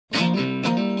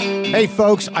Hey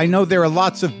folks, I know there are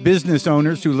lots of business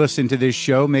owners who listen to this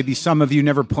show. Maybe some of you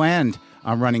never planned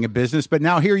on running a business, but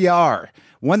now here you are.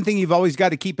 One thing you've always got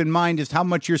to keep in mind is how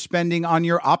much you're spending on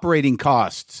your operating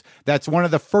costs. That's one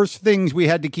of the first things we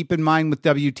had to keep in mind with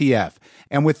WTF.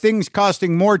 And with things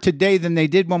costing more today than they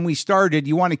did when we started,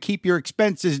 you want to keep your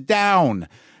expenses down.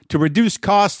 To reduce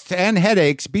costs and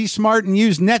headaches, be smart and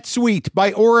use NetSuite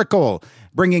by Oracle,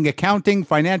 bringing accounting,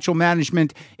 financial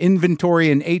management,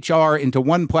 inventory, and HR into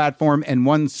one platform and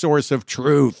one source of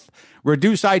truth.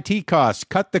 Reduce IT costs,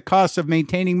 cut the costs of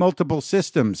maintaining multiple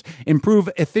systems, improve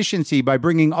efficiency by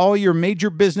bringing all your major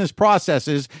business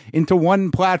processes into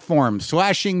one platform,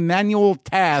 slashing manual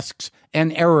tasks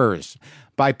and errors.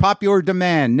 By popular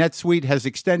demand, NetSuite has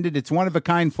extended its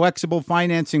one-of-a-kind flexible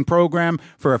financing program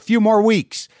for a few more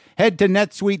weeks. Head to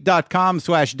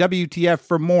netsuite.com/WTF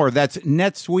for more. That's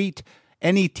NetSuite,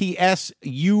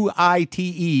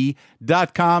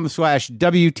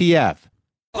 NetSuite.com/WTF.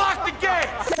 Lock the gate!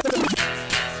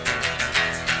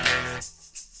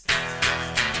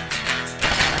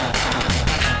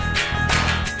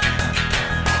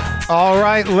 All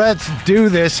right, let's do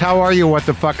this. How are you, what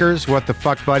the fuckers, what the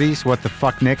fuck buddies, what the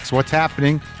fuck nicks, what's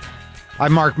happening?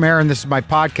 I'm Mark Maron. This is my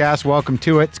podcast. Welcome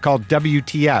to it. It's called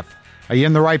WTF. Are you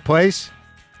in the right place?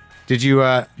 Did you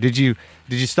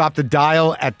stop the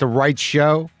dial at the right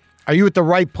show? Are you at the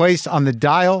right place on the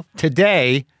dial?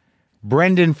 Today,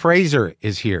 Brendan Fraser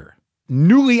is here.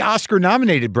 Newly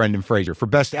Oscar-nominated Brendan Fraser for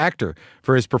Best Actor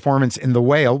for his performance in The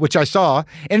Whale, which I saw.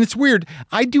 And it's weird.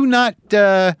 I do not...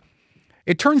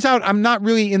 It turns out I'm not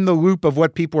really in the loop of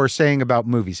what people are saying about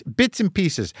movies. Bits and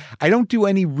pieces. I don't do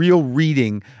any real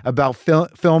reading about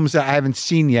films that I haven't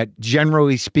seen yet,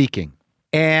 generally speaking.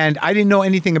 And I didn't know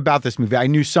anything about this movie. I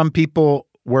knew some people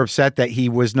were upset that he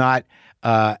was not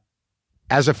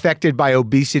as affected by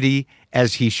obesity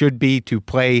as he should be to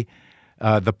play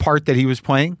the part that he was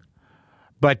playing.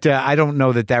 But I don't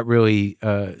know that really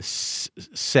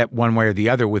set one way or the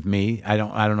other with me. I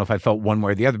don't know if I felt one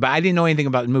way or the other. But I didn't know anything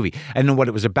about the movie. I didn't know what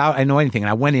it was about. I didn't know anything. And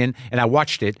I went in and I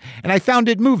watched it, and I found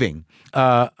it moving.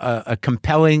 A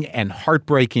compelling and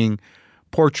heartbreaking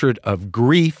portrait of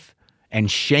grief and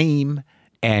shame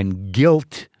and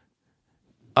guilt.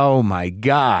 Oh my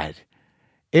God!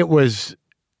 It was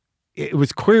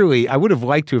clearly, I would have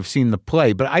liked to have seen the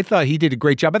play, but I thought he did a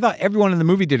great job. I thought everyone in the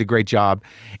movie did a great job.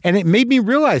 And it made me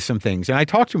realize some things. And I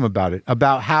talked to him about it,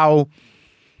 about how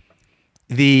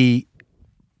the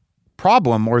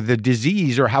problem or the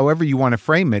disease, or however you want to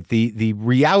frame it, the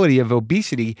reality of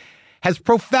obesity has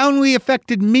profoundly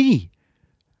affected me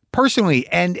personally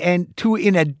and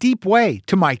in a deep way,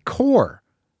 to my core.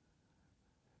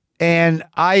 And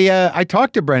I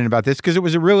talked to Brendan about this because it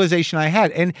was a realization I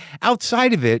had. And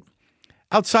outside of that,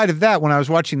 when I was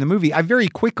watching the movie, I very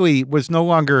quickly was no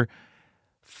longer,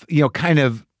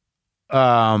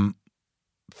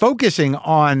 focusing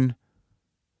on,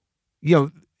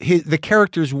 the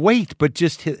character's weight, but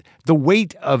just the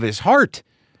weight of his heart.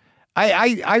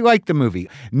 I like the movie.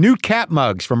 New cat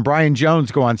mugs from Brian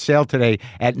Jones go on sale today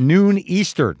at noon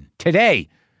Eastern today.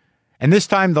 And this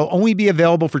time they'll only be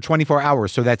available for 24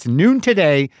 hours. So that's noon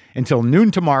today until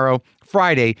noon tomorrow,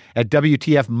 Friday, at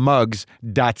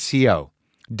WTFmugs.co.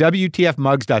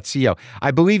 WTFmugs.co.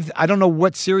 I don't know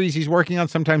what series he's working on.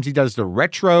 Sometimes he does the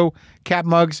retro cat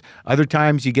mugs. Other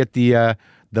times you get the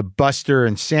Buster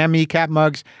and Sammy cat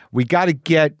mugs. We got to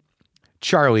get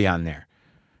Charlie on there.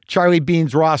 Charlie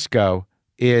Beans Roscoe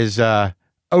is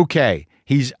okay.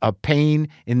 He's a pain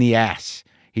in the ass.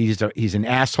 He's an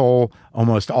asshole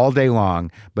almost all day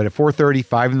long, but at 4:30,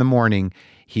 5 in the morning,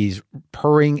 he's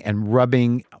purring and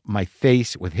rubbing my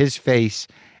face with his face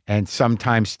and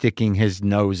sometimes sticking his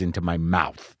nose into my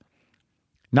mouth.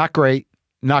 Not great,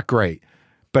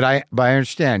 but I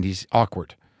understand he's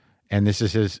awkward, and this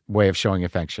is his way of showing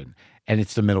affection, and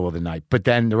it's the middle of the night. But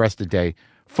then the rest of the day,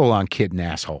 full-on kid and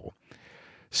asshole.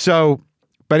 So,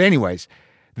 but anyways,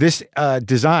 this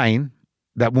design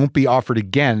that won't be offered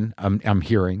again, I'm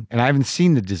hearing, and I haven't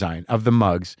seen the design of the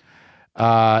mugs.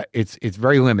 It's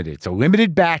very limited. It's a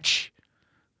limited batch.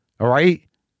 All right?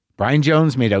 Brian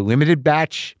Jones made a limited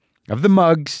batch of the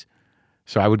mugs,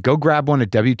 so I would go grab one at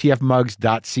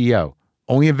WTFmugs.co.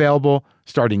 Only available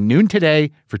starting noon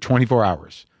today for 24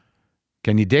 hours.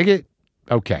 Can you dig it?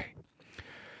 Okay.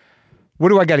 What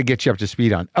do I got to get you up to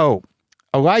speed on? Oh,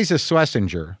 Iliza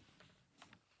Shlesinger,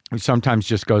 who sometimes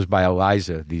just goes by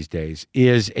Eliza these days,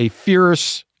 is a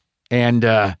fierce and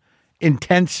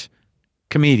intense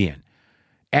comedian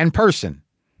and person.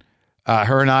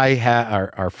 Her and I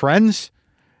are friends.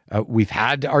 We've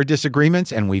had our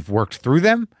disagreements and we've worked through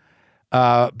them.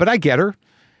 But I get her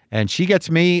and she gets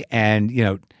me, and,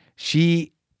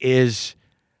 she is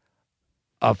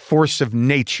a force of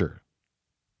nature.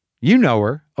 You know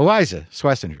her, Iliza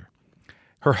Shlesinger.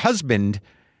 Her husband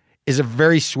is a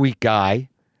very sweet guy.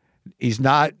 He's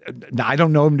not, I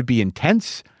don't know him to be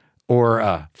intense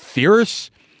or fierce,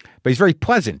 but he's very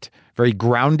pleasant, very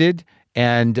grounded,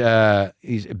 and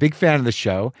he's a big fan of the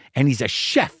show, and he's a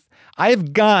chef. I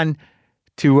have gone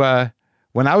to,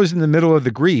 when I was in the middle of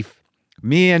the grief,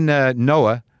 me and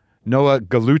Noah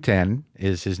Galutan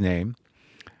is his name,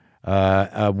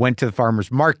 went to the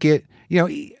farmer's market,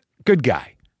 good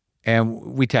guy.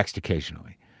 And we text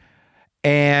occasionally.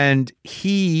 And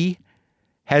he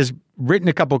has written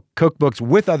a couple cookbooks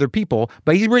with other people,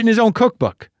 but he's written his own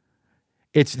cookbook.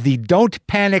 It's the Don't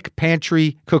Panic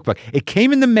Pantry cookbook. It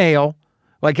came in the mail.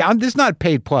 This is not a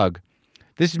paid plug.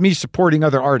 This is me supporting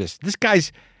other artists. This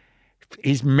guy's,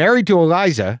 he's married to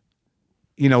Iliza,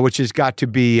 which has got to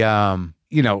be,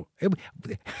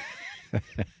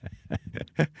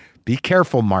 be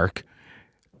careful, Mark.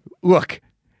 Look,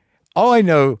 all I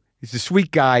know, he's a sweet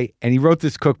guy, and he wrote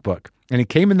this cookbook, and it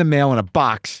came in the mail in a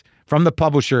box from the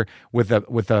publisher with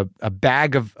a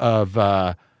bag of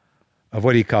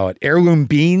what do you call it? Heirloom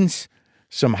beans,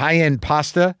 some high-end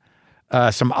pasta,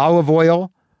 some olive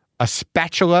oil, a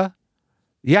spatula,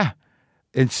 yeah,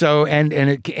 and so and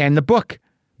the book,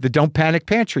 the Don't Panic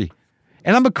Pantry,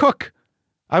 and I'm a cook.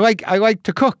 I like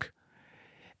to cook,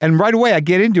 and right away I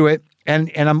get into it,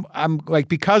 and I'm like,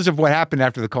 because of what happened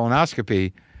after the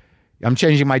colonoscopy, I'm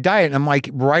changing my diet, and I'm like,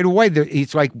 right away,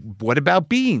 it's like, what about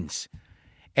beans?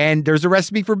 And there's a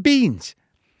recipe for beans.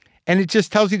 And it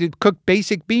just tells you to cook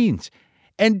basic beans.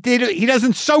 And he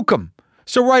doesn't soak them.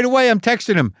 So right away, I'm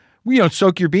texting him, we don't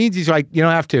soak your beans. He's like, you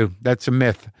don't have to. That's a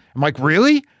myth. I'm like,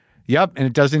 really? Yep. And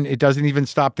it doesn't even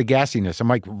stop the gassiness. I'm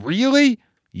like, really?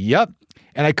 Yep.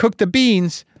 And I cooked the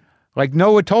beans like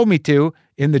Noah told me to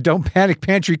in the Don't Panic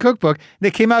Pantry cookbook.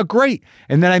 They came out great.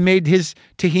 And then I made his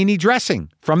tahini dressing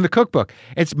from the cookbook.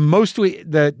 It's mostly,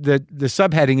 the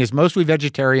subheading is mostly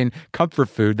vegetarian comfort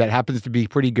food that happens to be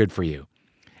pretty good for you.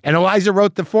 And Iliza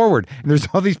wrote the foreword. And there's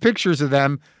all these pictures of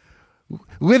them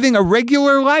living a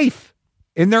regular life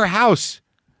in their house.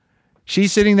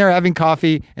 She's sitting there having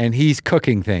coffee and he's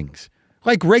cooking things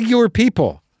like regular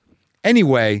people.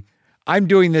 Anyway, I'm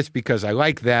doing this because I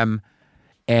like them.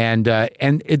 And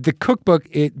the cookbook,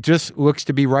 it just looks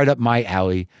to be right up my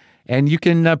alley. And you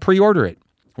can pre-order it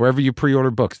wherever you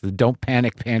pre-order books. The Don't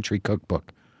Panic Pantry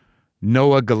cookbook.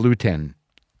 Noah Galutan.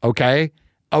 Okay?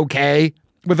 Okay.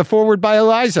 With a foreword by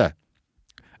Iliza.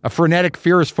 A frenetic,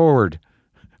 fierce foreword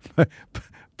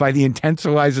by the intense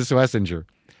Iliza Shlesinger.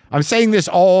 I'm saying this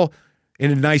all in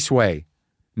a nice way,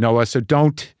 Noah, so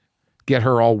don't get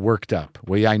her all worked up.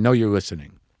 Well, I know you're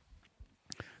listening.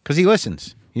 Because he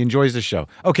listens. He enjoys the show.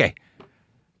 Okay.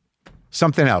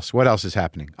 Something else. What else is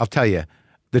happening? I'll tell you.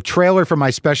 The trailer for my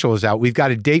special is out. We've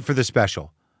got a date for the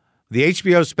special. The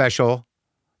HBO special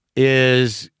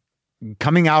is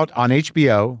coming out on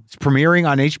HBO. It's premiering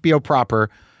on HBO proper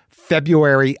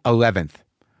February 11th.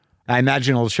 I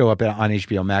imagine it'll show up on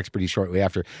HBO Max pretty shortly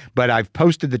after. But I've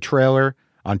posted the trailer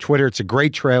on Twitter. It's a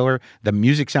great trailer. The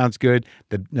music sounds good.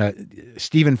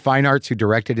 Stephen Feinartz, who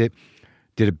directed it,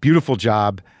 did a beautiful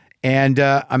job. And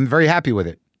I'm very happy with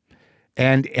it.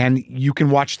 And you can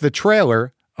watch the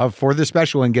trailer for the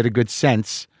special and get a good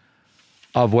sense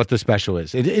of what the special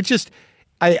is. It's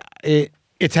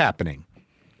happening.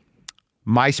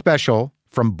 My special,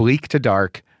 From Bleak to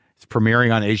Dark, is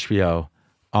premiering on HBO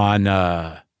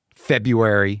on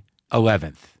February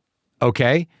 11th.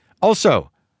 Okay?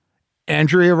 Also,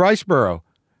 Andrea Riseborough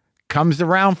comes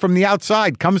around from the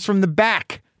outside, comes from the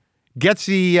back, gets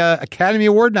the Academy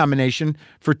Award nomination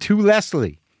for To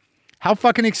Leslie. How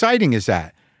fucking exciting is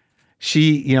that?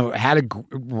 She,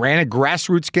 ran a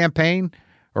grassroots campaign,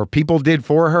 or people did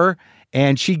for her,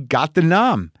 and she got the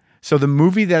nom. So the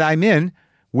movie that I'm in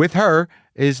with her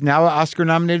is now an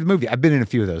Oscar-nominated movie. I've been in a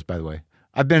few of those, by the way.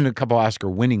 I've been in a couple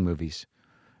Oscar-winning movies.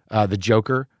 The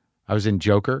Joker. I was in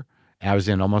Joker, and I was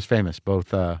in Almost Famous,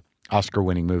 both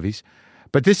Oscar-winning movies.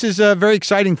 But this is very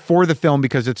exciting for the film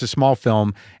because it's a small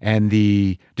film, and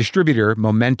the distributor,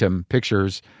 Momentum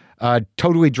Pictures,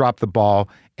 totally dropped the ball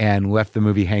and left the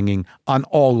movie hanging on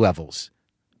all levels.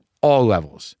 All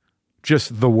levels.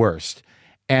 Just the worst.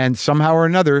 And somehow or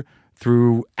another,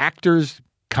 through actors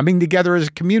coming together as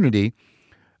a community,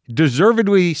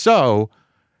 deservedly so,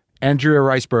 Andrea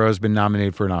Riseborough has been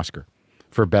nominated for an Oscar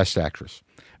for Best Actress.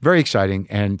 Very exciting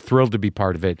and thrilled to be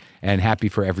part of it and happy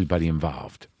for everybody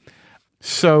involved.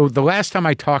 So the last time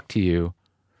I talked to you,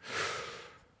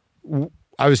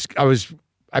 I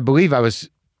believe I was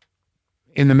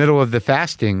in the middle of the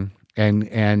fasting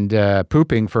and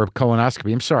pooping for a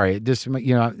colonoscopy. I'm sorry. This,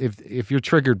 if you're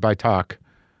triggered by talk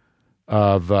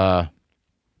of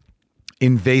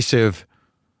invasive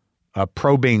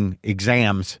probing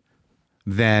exams,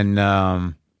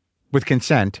 then with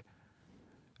consent,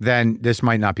 then this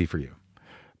might not be for you.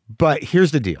 But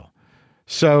here's the deal.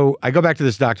 So I go back to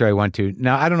this doctor I went to.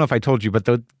 Now, I don't know if I told you, but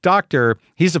the doctor,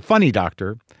 he's a funny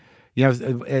doctor. He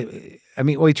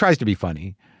tries to be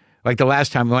funny. Like the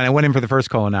last time when I went in for the first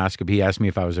colonoscopy, he asked me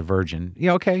if I was a virgin.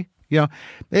 Okay.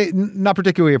 Not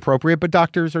particularly appropriate, but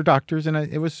doctors are doctors. And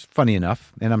it was funny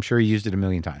enough. And I'm sure he used it a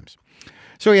million times.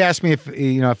 So he asked me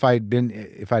if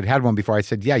I'd had one before. I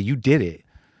said, yeah, you did it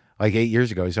like 8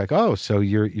 years ago. He's like, oh, so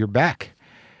you're back.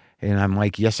 And I'm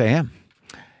like, yes, I am.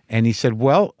 And he said,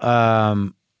 well,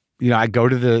 I go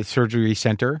to the surgery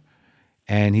center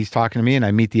and he's talking to me and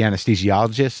I meet the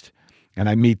anesthesiologist and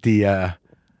I meet the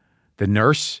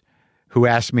nurse who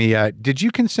asked me, did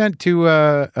you consent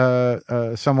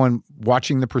to someone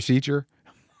watching the procedure?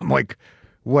 I'm like,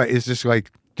 what is this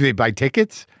like? Do they buy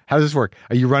tickets? How does this work?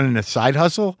 Are you running a side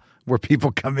hustle where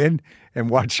people come in and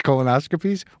watch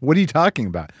colonoscopies? What are you talking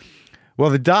about? Well,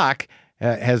 the doc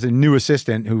has a new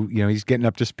assistant who, he's getting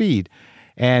up to speed.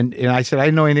 And I said, I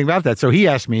didn't know anything about that. So he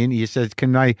asked me and he said,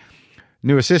 can my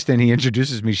new assistant, he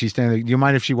introduces me. She's standing there. Do you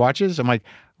mind if she watches? I'm like,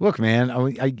 look,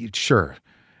 man, sure.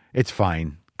 It's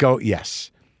fine. Go.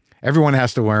 Yes. Everyone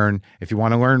has to learn. If you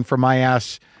want to learn from my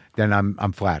ass, then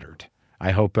I'm flattered.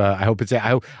 I hope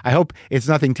it's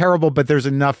nothing terrible, but there's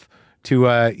enough to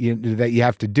that you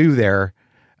have to do there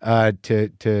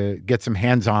to get some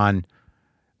hands-on,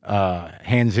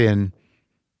 hands-in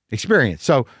experience.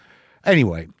 So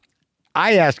anyway,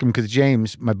 I asked him because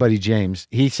James, my buddy James,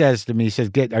 he says to me,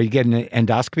 are you getting an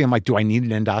endoscopy? I'm like, do I need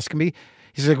an endoscopy?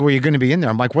 He's like, well, you're going to be in there.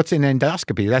 I'm like, what's an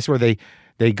endoscopy? That's where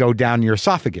they go down your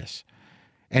esophagus.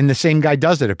 And the same guy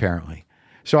does it apparently.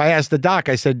 So I asked the doc,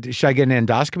 I said, should I get an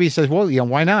endoscopy? He says, well,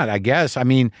 why not? I guess. I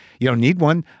mean, you don't need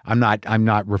one. I'm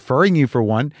not referring you for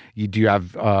one. Do you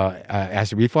have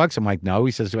acid reflux? I'm like, no.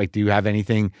 He says, do you have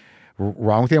anything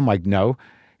wrong with you? I'm like, no.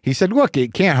 He said, look,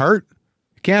 it can't hurt.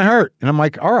 It can't hurt. And I'm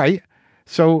like, all right.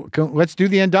 So let's do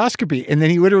the endoscopy. And then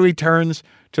he literally turns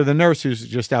to the nurse who's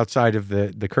just outside of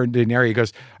the curtained area. He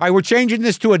goes, all right, we're changing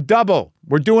this to a double.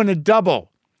 We're doing a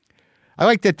double. I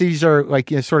like that these are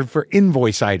like sort of for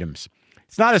invoice items.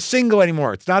 It's not a single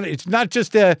anymore. It's not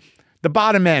just the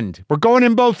bottom end. We're going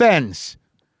in both ends.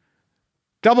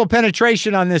 Double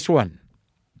penetration on this one.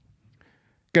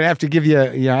 Gonna have to give you,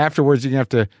 afterwards you're gonna have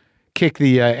to kick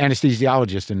the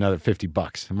anesthesiologist another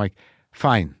 $50. I'm like,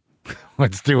 fine,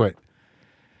 let's do it.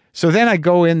 So then I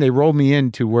go in, they roll me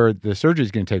into where the surgery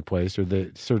is going to take place, or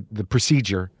the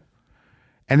procedure,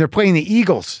 and they're playing the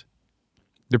Eagles.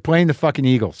 They're playing the fucking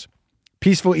Eagles.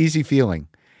 Peaceful, easy feeling.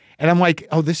 And I'm like,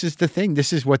 oh, this is the thing.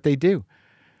 This is what they do.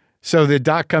 So the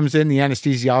doc comes in, the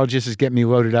anesthesiologist is getting me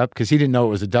loaded up because he didn't know it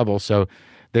was a double. So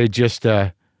they just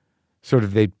they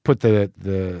put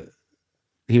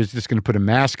he was just going to put a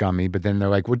mask on me, but then they're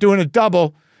like, we're doing a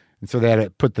double. And so they had to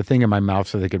put the thing in my mouth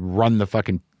so they could run the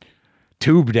fucking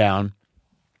tube down.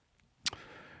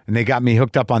 And they got me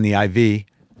hooked up on the IV.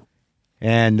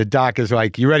 And the doc is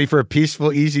like, you ready for a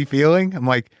peaceful, easy feeling? I'm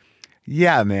like,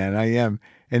 yeah, man, I am.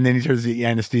 And then he turns to the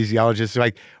anesthesiologist,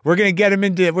 like, we're going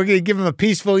to give him a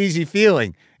peaceful, easy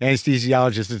feeling.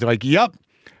 Anesthesiologist is like, yep,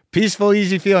 peaceful,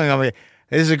 easy feeling. I'm like,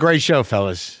 this is a great show,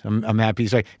 fellas. I'm happy.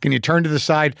 He's like, can you turn to the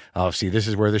side? Oh, see, this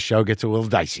is where the show gets a little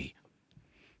dicey.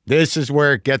 This is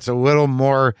where it gets a little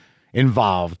more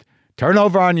involved. Turn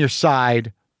over on your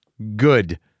side.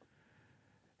 Good.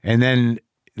 And then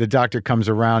the doctor comes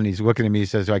around. He's looking at me. He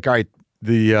says, like, all right,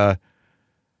 the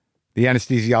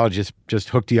anesthesiologist just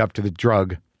hooked you up to the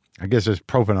drug. I guess it's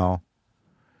propanol.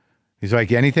 He's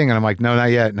like, anything? And I'm like, no,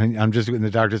 not yet. And the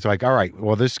doctor's like, all right,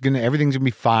 well, everything's gonna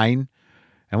be fine,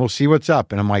 and we'll see what's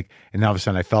up. And I'm like, and all of a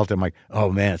sudden I felt it. I'm like, oh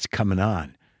man, it's coming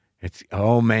on.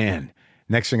 Oh man.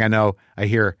 Next thing I know, I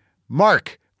hear,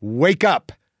 Mark, wake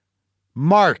up.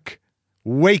 Mark,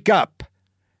 wake up.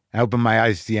 I open my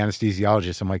eyes to the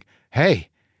anesthesiologist. I'm like, hey.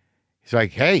 He's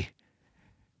like, hey.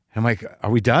 I'm like,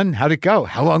 are we done? How'd it go?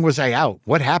 How long was I out?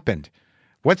 What happened?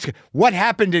 What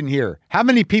happened in here? How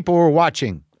many people were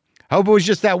watching? I hope it was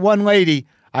just that one lady.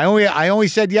 I only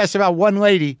said yes about one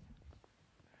lady.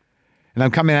 And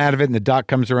I'm coming out of it, and the doc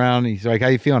comes around. And he's like, how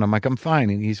you feeling? I'm like, I'm fine.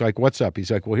 And he's like, what's up?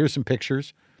 He's like, well, here's some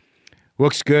pictures.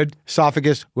 Looks good.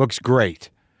 Esophagus looks great.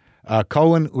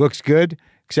 Colon looks good,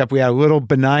 except we had a little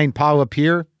benign polyp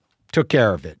here. Took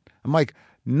care of it. I'm like,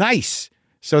 nice.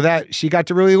 So that she got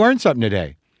to really learn something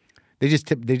today. They just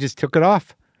took it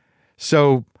off.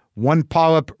 So one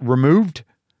polyp removed,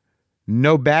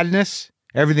 no badness,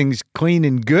 Everything's clean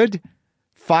and good.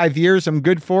 5 years I'm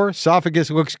good for. Esophagus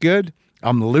looks good.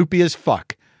 I'm loopy as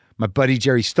fuck. My buddy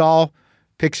Jerry Stahl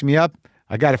picks me up.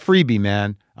 I got a freebie,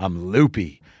 man. I'm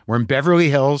loopy. We're in Beverly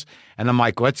Hills, and I'm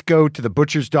like, let's go to the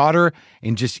butcher's daughter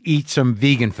and just eat some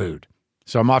vegan food.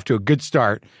 So I'm off to a good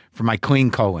start for my clean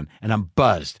colon, and I'm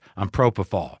buzzed on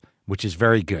propofol, which is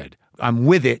very good. I'm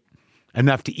with it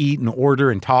enough to eat and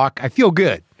order and talk. I feel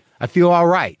good. I feel all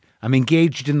right. I'm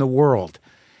engaged in the world.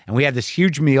 And we had this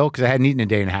huge meal because I hadn't eaten in a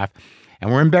day and a half.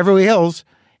 And we're in Beverly Hills,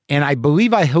 and I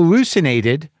believe I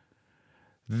hallucinated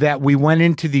that we went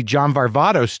into the John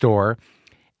Varvato store,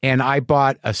 and I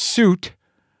bought a suit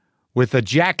with a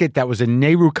jacket that was a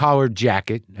Nehru collared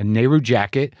jacket,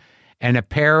 and a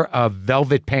pair of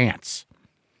velvet pants.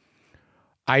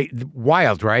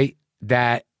 Wild, right?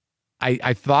 That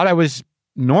I thought I was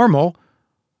normal,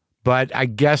 but I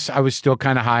guess I was still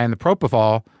kind of high on the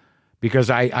propofol because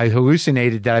I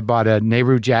hallucinated that I bought a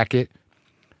Nehru jacket,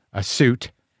 a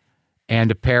suit, and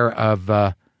a pair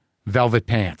of velvet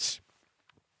pants.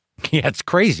 Yeah, it's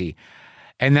crazy.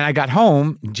 And then I got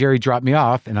home, Jerry dropped me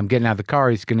off, and I'm getting out of the car.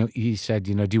 He said,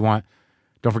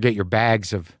 don't forget your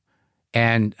bags of,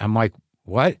 and I'm like,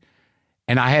 what?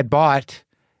 And I had bought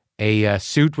a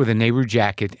suit with a Nehru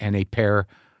jacket and a pair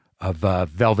of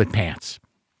velvet pants.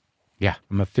 Yeah,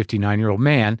 I'm a 59-year-old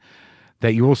man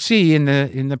that you will see in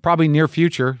the probably near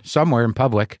future somewhere in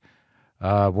public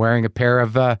wearing a pair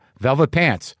of velvet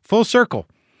pants. Full circle.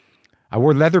 I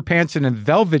wore leather pants and a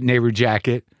velvet Nehru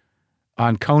jacket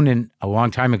on Conan a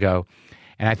long time ago,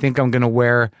 and I think I'm going to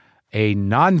wear a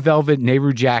non-velvet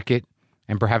Nehru jacket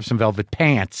and perhaps some velvet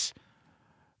pants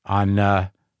on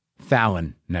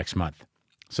Fallon next month.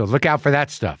 So look out for that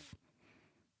stuff.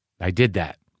 I did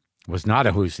that. It was not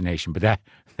a hallucination, but that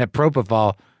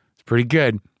propofol is pretty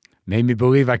good. Made me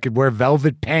believe I could wear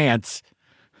velvet pants.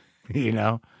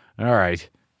 All right.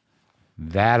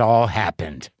 That all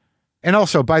happened. And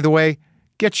also, by the way,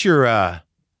 get your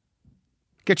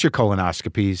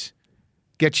colonoscopies,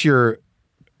 get your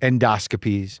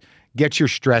endoscopies, get your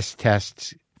stress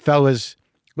tests, fellas,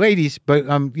 ladies, but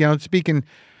speaking,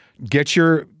 get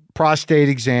your prostate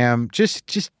exam.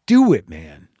 Just do it,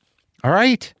 man. All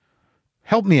right?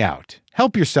 Help me out.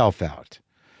 Help yourself out.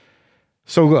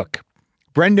 So look,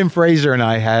 Brendan Fraser and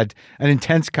I had an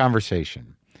intense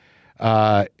conversation.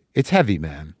 It's heavy,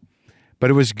 man, but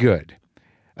it was good.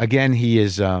 Again, he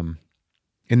is in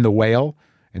The Whale,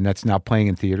 and that's now playing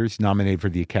in theaters. He's nominated for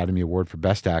the Academy Award for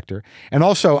Best Actor. And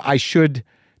also, I should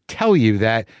tell you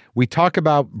that we talk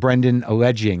about Brendan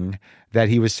alleging that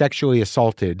he was sexually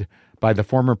assaulted by the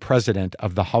former president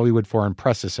of the Hollywood Foreign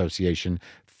Press Association,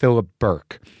 Philip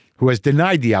Burke, who has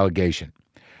denied the allegation.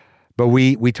 But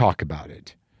we talk about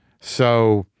it.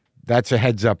 So that's a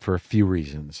heads up for a few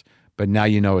reasons. But now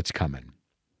you know it's coming.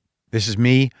 This is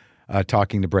me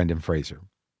talking to Brendan Fraser.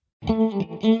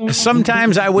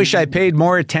 Sometimes I wish I paid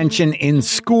more attention in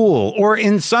school, or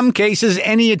in some cases,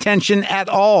 any attention at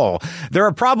all. There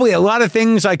are probably a lot of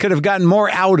things I could have gotten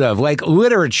more out of, like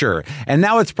literature, and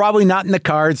now it's probably not in the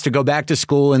cards to go back to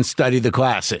school and study the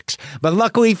classics. But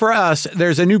luckily for us,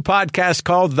 there's a new podcast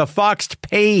called The Foxed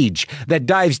Page that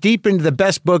dives deep into the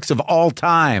best books of all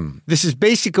time. This is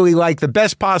basically like the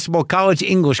best possible college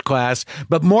English class,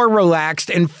 but more relaxed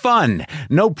and fun.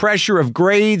 No pressure of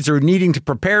grades or needing to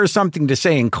prepare something to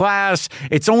say in class.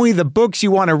 It's only the books you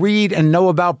want to read and know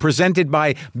about, presented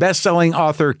by best-selling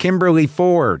author Kimberly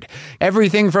Ford.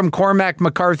 Everything from Cormac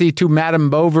McCarthy to Madame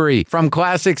Bovary, from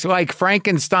classics like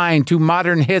Frankenstein to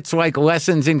modern hits like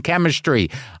Lessons in Chemistry.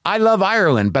 I love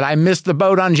Ireland, but I missed the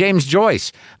boat on James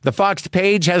Joyce. The Foxed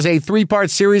Page has a 3-part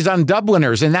series on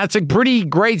Dubliners, and that's a pretty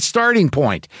great starting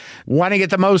point. Want to get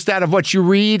the most out of what you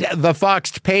read? The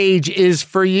Foxed Page is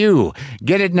for you.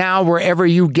 Get it now wherever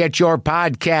you get your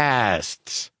podcasts.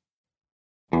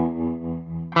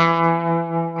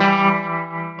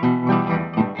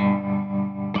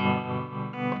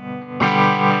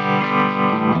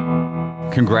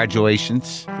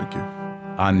 Congratulations. Thank you.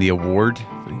 On the award.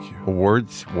 Thank you. Award.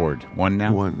 One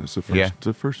now? One. It's the first. Yeah. It's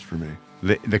the first for me.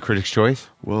 The Critics' Choice?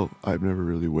 Well, I've never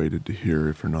really waited to hear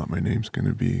if or not my name's going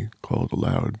to be called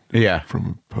aloud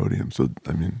from a podium. So,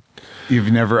 I mean...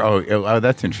 You've never... Oh,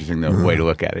 that's interesting, though, way to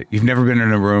look at it. You've never been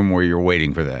in a room where you're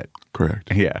waiting for that.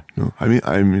 Correct. Yeah. No,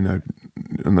 I mean,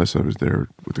 unless I was there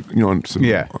with on some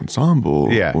ensemble,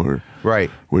 or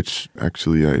right, which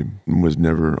actually I was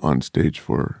never on stage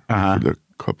for the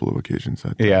couple of occasions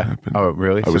that happened. Oh,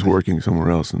 really? I was working somewhere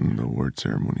else, and the award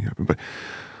ceremony happened, but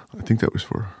I think that was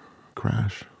for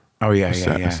Crash. Oh yeah,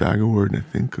 a SAG award, and I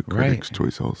think a Critics'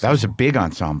 Choice also. That was a big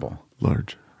ensemble.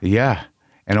 Large. Yeah.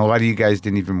 And a lot of you guys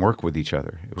didn't even work with each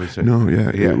other. It was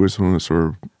it was one of the sort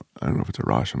of, I don't know if it's a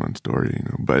Rashomon story, you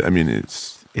know, but I mean,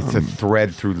 it's a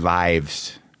thread through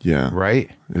lives. Yeah.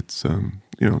 Right? It's,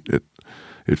 you know,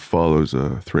 it follows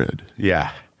a thread.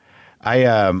 Yeah.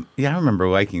 I remember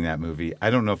liking that movie. I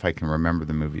don't know if I can remember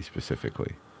the movie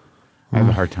specifically. I have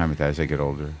a hard time with that as I get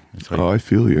older. It's like, I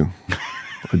feel you.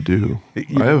 I do.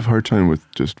 I have a hard time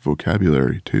with just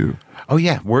vocabulary too. Oh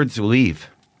yeah, words leave.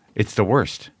 It's the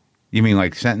worst. You mean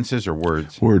like sentences or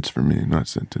words? Words for me, not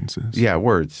sentences. Yeah,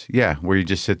 words. Yeah, where you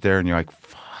just sit there and you're like,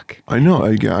 fuck. I know.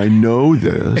 I know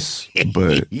this,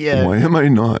 but why am I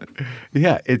not?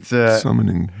 Yeah, it's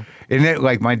summoning. And it,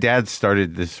 like my dad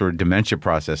started this sort of dementia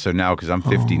process. So now, because I'm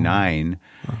 59,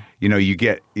 you know, you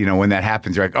get, you know, when that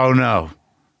happens, you're like, oh no,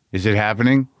 is it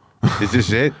happening? Is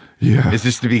this it? Yeah. Is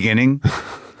this the beginning?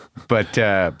 But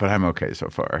I'm okay so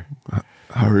far.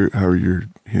 How are your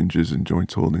hinges and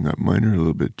joints holding up? Mine are a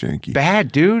little bit janky.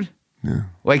 Bad, dude. Yeah.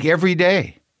 Like every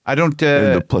day. I don't.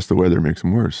 Plus the weather makes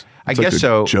them worse. I guess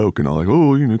so. Joke and all like,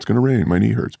 oh, you know, it's going to rain. My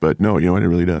knee hurts, but no, you know what? It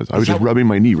really does. I was just rubbing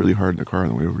my knee really hard in the car on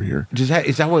the way over here. Is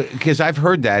that what? Because I've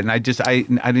heard that, and I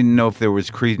didn't know if there was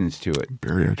credence to it.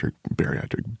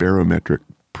 Barometric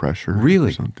pressure. Really?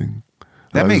 Or something.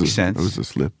 That makes sense. It was a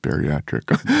slip. Bariatric.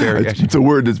 It's a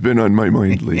word that's been on my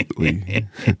mind lately.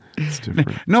 It's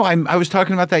different. No, I was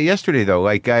talking about that yesterday though.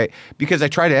 Like because I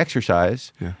try to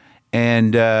exercise. Yeah.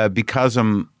 And because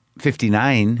I'm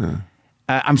 59,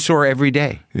 I'm sore every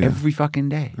day. Yeah. Every fucking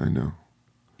day. I know.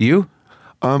 You?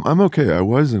 I'm okay. I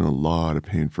was in a lot of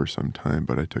pain for some time,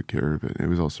 but I took care of it. It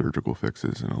was all surgical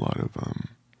fixes and a lot of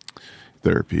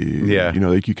therapy. Yeah. You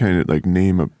know, like you kind of like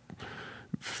name a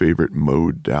favorite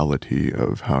modality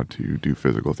of how to do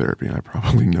physical therapy. I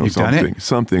probably know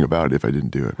something about it if I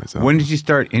didn't do it myself. When did you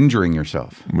start injuring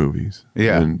yourself? Movies.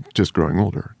 Yeah. And just growing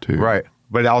older too. Right.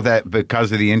 But all that,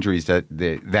 because of the injuries,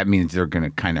 that means they're going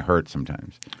to kind of hurt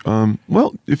sometimes.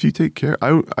 Well, if you take care,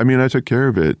 I mean, I took care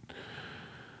of it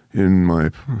in my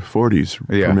 40s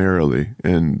primarily,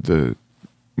 and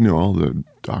all the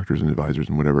doctors and advisors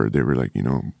and whatever, they were like, you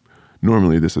know,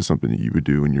 normally this is something that you would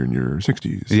do when you're in your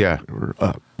 60s or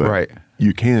up, but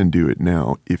you can do it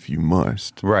now if you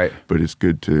must. Right. But it's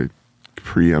good to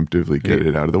preemptively get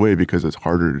it out of the way because it's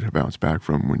harder to bounce back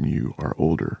from when you are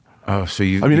older. Oh, so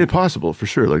I mean, it's possible for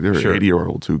sure. Like there are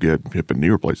 80-year-olds who get hip and knee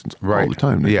replacements all the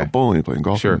time. They go bowling, playing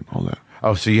golf, and all that.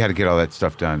 Oh, so you had to get all that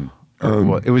stuff done.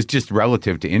 Well, it was just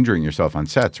relative to injuring yourself on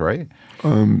sets, right?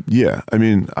 Yeah. I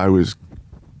mean, I was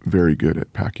very good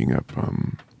at packing up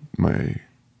my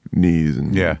knees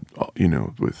and, you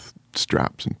know, with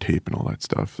straps and tape and all that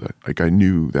stuff. Like I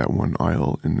knew that one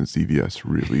aisle in the CVS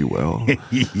really well.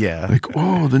 Yeah. Like,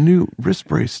 oh, the new wrist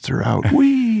braces are out.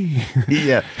 Whee!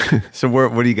 Yeah. So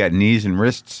what do you got? Knees and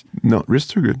wrists? No,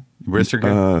 wrists are good. Wrists are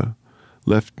good?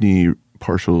 Left knee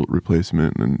partial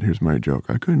replacement. And here's my joke.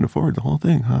 I couldn't afford the whole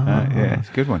thing. Yeah, it's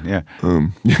a good one. Yeah.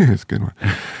 Yeah, it's a good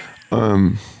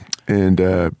one. And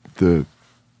the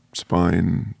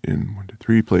spine in 1 to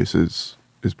 3 places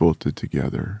is bolted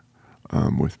together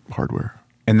with hardware.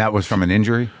 And that was from an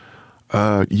injury?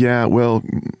 Yeah, well,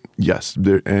 yes.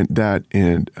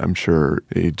 And I'm sure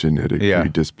a genetic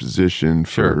predisposition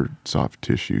for soft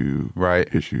tissue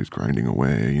issues grinding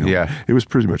away. You know, it was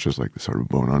pretty much just like the sort of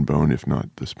bone on bone, if not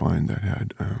the spine that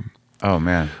had. Oh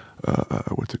man,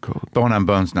 what's it called? Bone on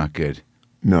bone's not good.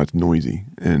 No, it's noisy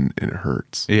and it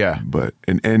hurts. Yeah, but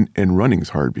and running's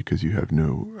hard because you have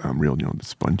no real, you know, the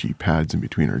spongy pads in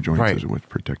between our joints is what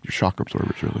protect your shock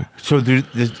absorbers really. So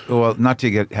well, not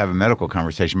to have a medical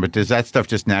conversation, but does that stuff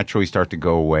just naturally start to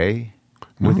go away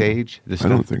with age? I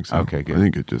don't think so. Okay, good. I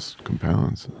think it just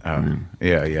compounds.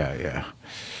 Yeah.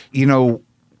 You know,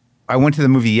 I went to the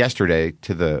movie yesterday,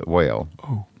 to The Whale.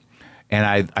 Oh.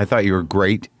 And I thought you were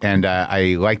great, and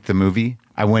I liked the movie.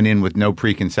 I went in with no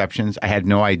preconceptions. I had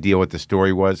no idea what the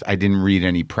story was. I didn't read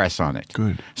any press on it.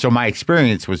 Good. So my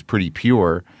experience was pretty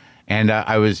pure, and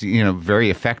I was, you know, very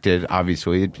affected.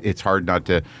 Obviously, it's hard not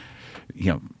to,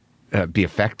 you know, be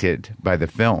affected by the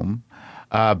film.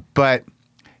 But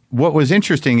what was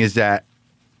interesting is that,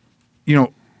 you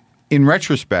know, in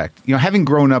retrospect, you know, having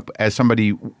grown up as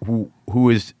somebody who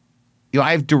is, you know,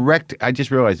 I just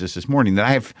realized this morning that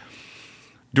I have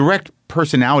direct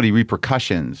personality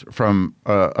repercussions from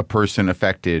a person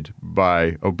affected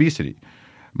by obesity.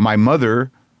 My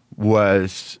mother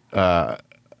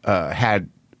had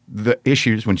the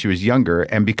issues when she was younger,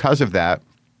 and because of that,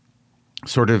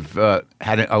 sort of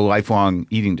had a lifelong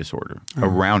eating disorder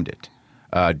around it,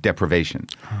 deprivation.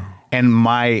 And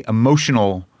my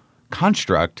emotional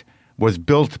construct was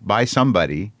built by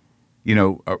somebody, you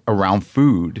know, around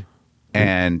food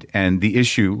and the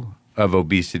issue of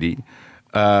obesity.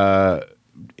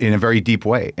 in a very deep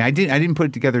way. And I didn't put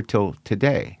it together till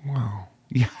today. Wow.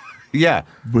 Yeah. Yeah.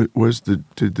 But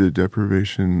did the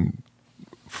deprivation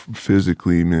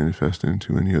physically manifest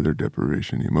into any other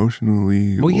deprivation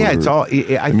emotionally? Well, yeah, it's all.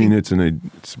 I mean, it's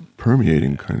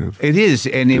permeating kind of. It is,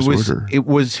 and disorder. it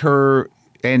was her,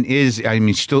 and is. I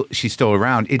mean, she's still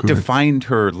around. It defined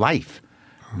her life.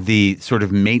 The sort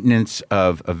of maintenance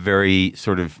of a very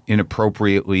sort of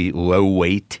inappropriately low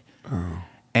weight,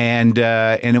 and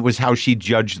it was how she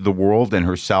judged the world and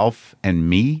herself and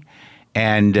me,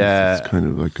 and it's kind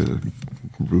of like a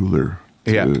ruler.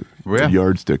 A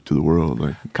yardstick to the world,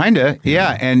 like kind of,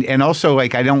 yeah, and also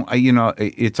like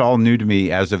it's all new to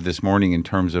me as of this morning in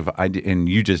terms of and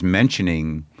you just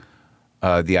mentioning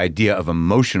the idea of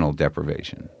emotional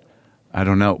deprivation. I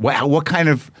don't know what kind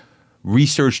of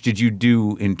research did you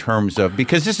do in terms of,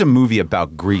 because this is a movie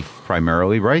about grief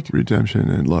primarily, right? Redemption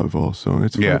and love also.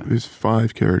 It's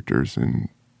 5 characters in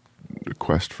a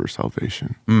quest for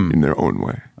salvation in their own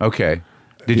way. Okay,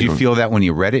 did you feel that when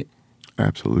you read it?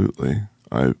 Absolutely.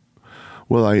 I'll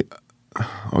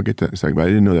get to that in a second, but I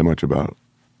didn't know that much about.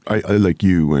 I like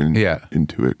you went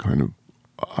into it kind of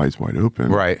eyes wide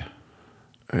open. Right.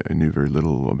 I knew very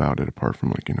little about it apart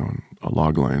from a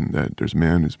log line that there's a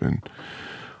man he's been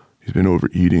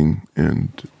overeating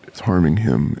and it's harming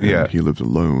him, and he lives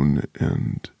alone,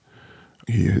 and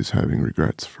he is having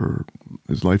regrets for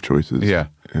his life choices. Yeah.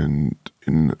 And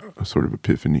in a sort of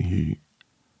epiphany, he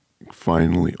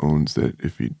finally owns that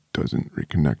if he doesn't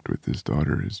reconnect with his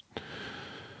daughter, his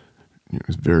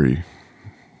very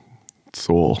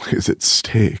soul is at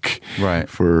stake. Right.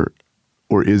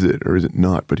 Or is it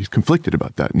not? But he's conflicted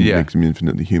about that, and it makes him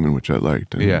infinitely human, which I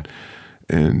liked. And,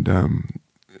 and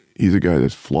he's a guy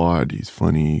that's flawed. He's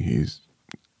funny. He's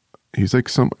like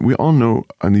we all know,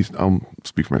 at least I'll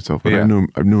speak for myself, but I've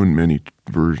known many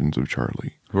versions of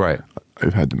Charlie. Right.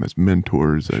 I've had them as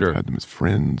mentors. I've had them as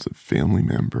friends, family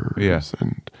members,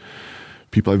 and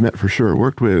people I've met for sure,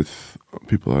 worked with,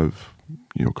 people I've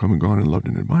come and gone and loved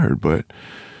and admired. But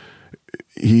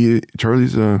Charlie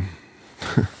is a.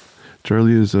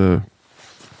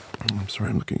 I'm sorry,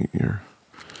 I'm looking at your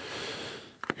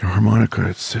harmonica.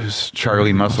 It says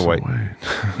Charlie Musselwhite.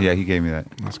 Yeah, he gave me that.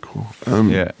 That's cool.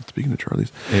 Speaking of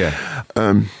Charlies. Yeah.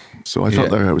 So I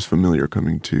felt like I was familiar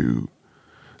coming to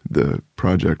the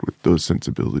project with those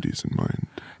sensibilities in mind.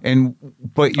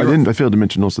 But I failed to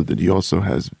mention also that he also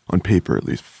has, on paper at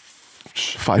least,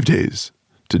 5 days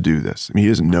to do this. I mean, he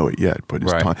doesn't know it yet, but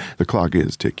his time, the clock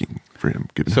is ticking for him,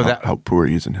 given how poor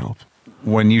he is in health.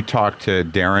 When you talked to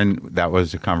Darren, that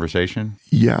was a conversation?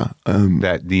 Yeah.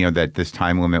 That this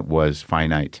time limit was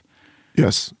finite.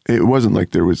 Yes. It wasn't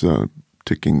like there was a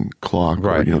ticking clock,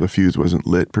 right? Or, the fuse wasn't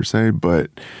lit per se, but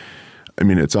I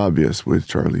mean, it's obvious with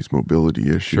Charlie's mobility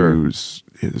issues,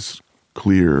 his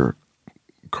clear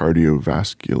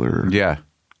cardiovascular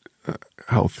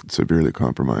health severely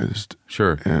compromised.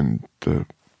 Sure. And the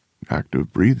act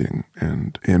of breathing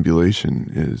and ambulation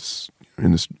is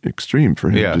in this extreme for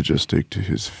him to just take to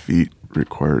his feet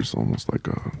requires almost like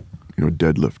a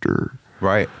deadlifter.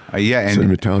 Right. And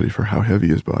sentimentality for how heavy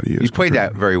his body is. You played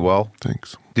that very well.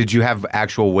 Thanks. Did you have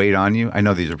actual weight on you? I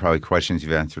know these are probably questions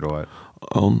you've answered a lot.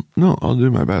 No, I'll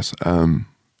do my best.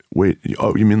 Weight?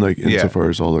 Oh, you mean like insofar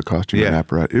as all the costume and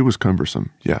apparatus? It was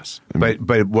cumbersome. Yes.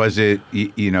 But was it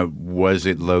was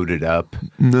it loaded up?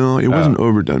 No, it wasn't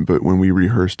overdone. But when we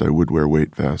rehearsed, I would wear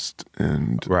weight vest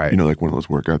and like one of those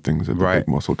workout things that the big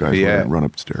muscle guys wear and run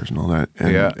upstairs and all that,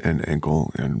 and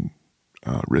ankle and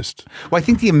wrist. Well, I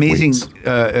think the amazing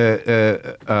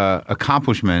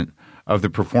accomplishment of the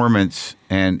performance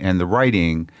and the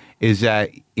writing is that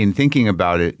in thinking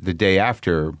about it the day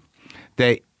after,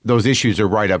 those issues are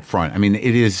right up front. I mean,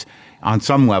 it is on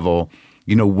some level,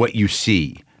 what you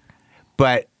see.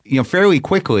 But, fairly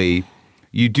quickly,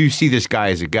 you do see this guy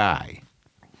as a guy.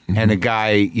 Mm-hmm. And a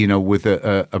guy, with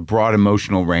a broad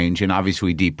emotional range and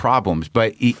obviously deep problems.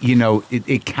 But,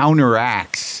 it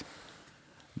counteracts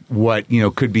what,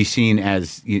 could be seen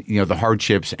as, the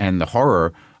hardships and the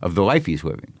horror of the life he's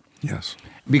living. Yes.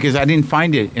 Because I didn't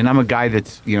find it, and I'm a guy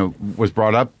that's, was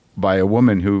brought up by a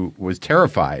woman who was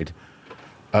terrified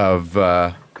of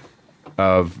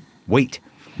weight.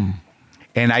 Mm.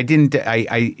 And I didn't,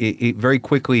 it very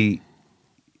quickly,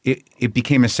 it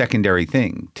became a secondary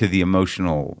thing to the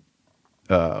emotional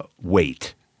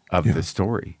weight of the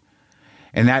story.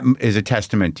 And that is a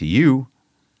testament to you.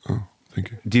 Oh,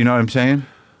 thank you. Do you know what I'm saying?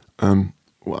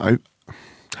 Well,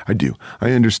 I do.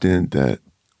 I understand that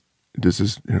this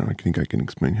is, I think I can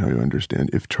explain how you understand.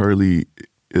 If Charlie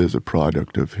is a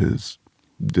product of his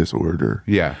disorder,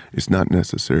 it's not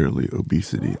necessarily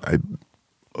obesity.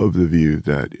 of the view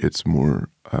that it's more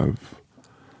of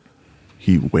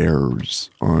he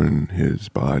wears on his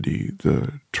body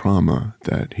the trauma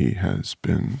that he has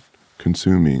been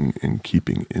consuming and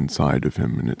keeping inside of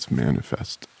him, and it's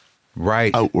manifest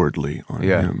outwardly on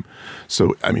him.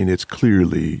 So, I mean, it's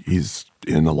clearly he's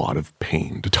in a lot of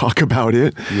pain to talk about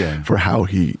it for how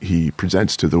he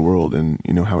presents to the world and,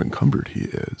 you know, how encumbered he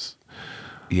is.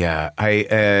 Yeah.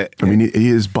 I mean,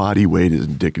 his body weight is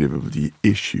indicative of the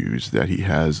issues that he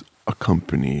has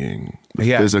accompanying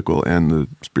the physical and the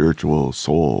spiritual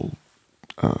soul,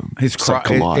 his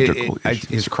psychological issues.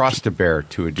 His cross to bear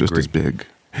to a degree. Just as big.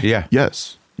 Yeah.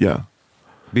 Yes. Yeah.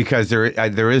 Because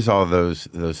there is all those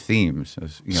themes.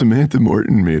 Samantha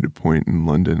Morton made a point in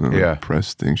London on a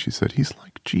press thing. She said, he's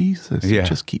like Jesus. He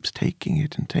just keeps taking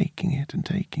it and taking it and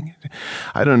taking it.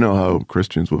 I don't know how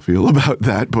Christians will feel about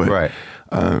that, but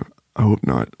I hope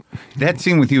not. That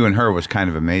scene with you and her was kind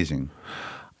of amazing.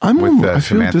 I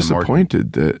feel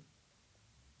disappointed that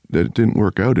it didn't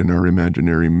work out in our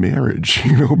imaginary marriage,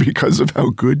 you know, because of how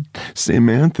good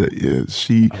Samantha is.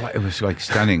 It was like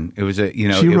stunning. It was she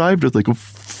arrived with like a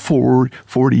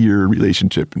 40-year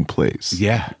relationship in place.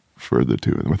 Yeah. For the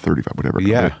two of them, 35, whatever.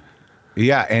 Yeah.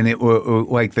 Yeah. And it was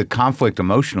like the conflict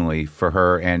emotionally for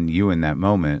her and you in that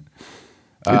moment.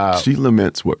 She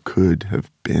laments what could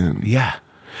have been. Yeah.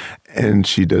 And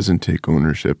she doesn't take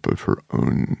ownership of her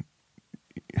own,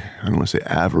 I don't want to say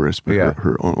avarice, but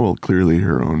her own, well, clearly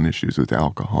her own issues with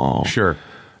alcohol. Sure.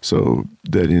 So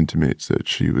that intimates that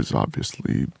she was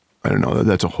obviously, I don't know,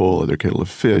 that's a whole other kettle of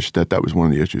fish, that was one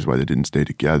of the issues why they didn't stay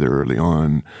together early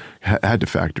on, had to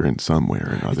factor in some way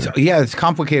or another. It's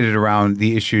complicated around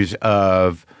the issues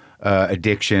of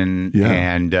addiction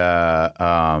and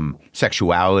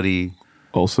sexuality.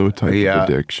 Also a type of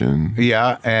addiction.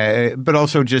 Yeah, but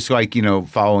also just like, you know,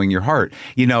 following your heart.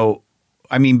 You know,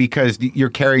 I mean, because you're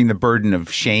carrying the burden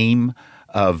of shame,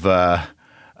 of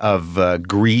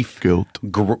grief, guilt,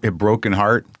 a broken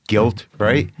heart, guilt,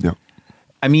 right? Yeah.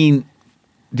 I mean,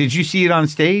 did you see it on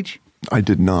stage? I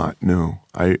did not. No,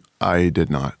 I did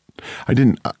not. I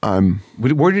didn't.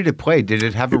 Where did it play? Did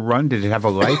it have a run? Did it have a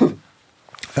life?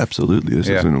 Absolutely. This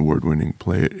is an award-winning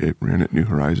play. It ran at New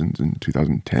Horizons in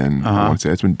 2010. I want to say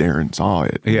that's when Darren saw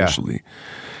it initially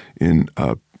in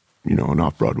an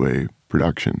off-Broadway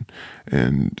production.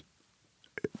 And,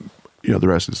 you know, the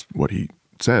rest is what he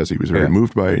says. He was very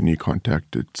moved by it, and he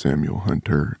contacted Samuel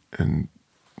Hunter, and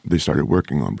they started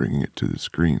working on bringing it to the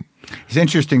screen. He's an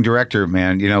interesting director,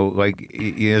 man. You know, like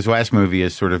his last movie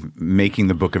is sort of making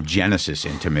the book of Genesis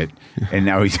intimate, and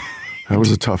now he's... That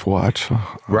was a tough watch.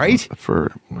 Right?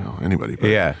 For anybody. But.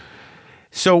 Yeah.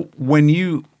 So when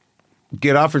you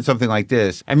get offered something like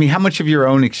this, I mean, how much of your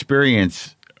own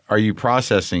experience are you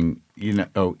processing, you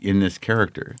know, in this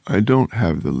character? I don't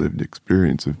have the lived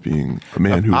experience of being a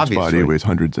man whose body weighs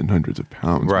hundreds and hundreds of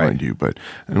pounds, mind you, but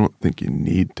I don't think you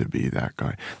need to be that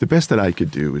guy. The best that I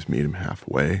could do was meet him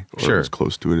halfway, or as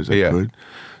close to it as I could.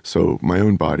 So my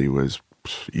own body was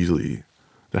easily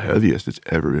the heaviest it's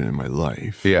ever been in my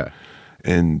life. Yeah.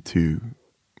 And to,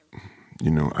 you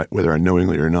know, whether I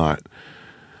knowingly or not,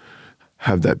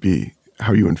 have that be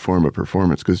how you inform a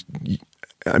performance. Because,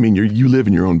 I mean, you live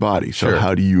in your own body. So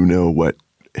how do you know what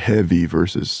heavy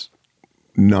versus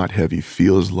not heavy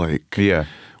feels like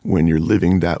when you're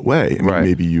living that way? I mean,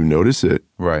 maybe you notice it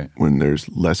when there's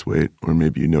less weight, or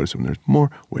maybe you notice it when there's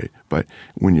more weight. But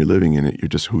when you're living in it, you're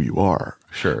just who you are.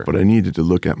 Sure. But I needed to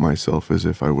look at myself as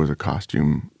if I was a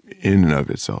costume in and of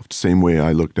itself. Same way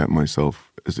I looked at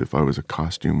myself as if I was a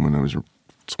costume when I was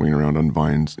swinging around on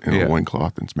vines in a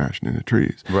loincloth and smashing into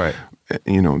trees. Right.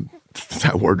 You know,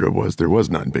 that wardrobe there was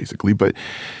none, basically. But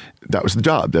that was the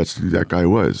job. That's who that guy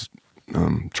was.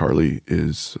 Charlie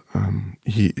is,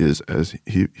 he is, as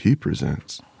he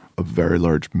presents, a very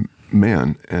large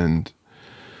man. And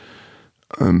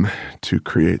to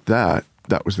create that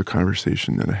was the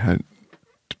conversation that I had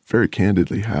to very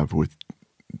candidly have with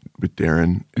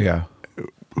Darren,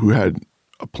 who had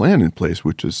a plan in place,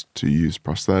 which is to use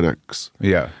prosthetics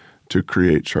to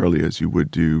create Charlie as you would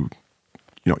do.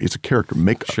 You know, it's a character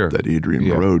makeup that Adrienne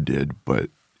Moreau did, but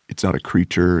it's not a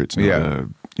creature. It's not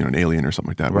an alien or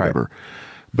something like that, whatever.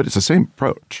 But it's the same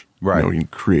approach. Right. You know, in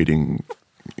creating,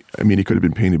 I mean, he could have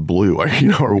been painted blue, you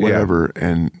know, or whatever,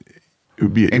 and it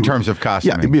would be... In terms of costume.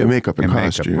 Yeah, it'd be a makeup and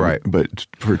costume. Right. But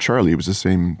for Charlie, it was the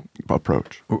same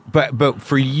approach. But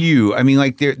for you, I mean,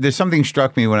 like, there's something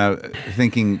struck me when I was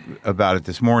thinking about it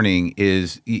this morning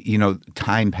is, you know,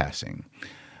 time passing.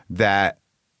 That,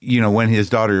 you know, when his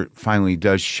daughter finally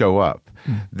does show up,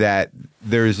 that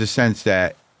there's a sense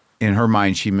that in her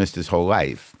mind, she missed his whole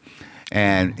life.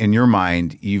 And in your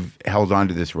mind, you've held on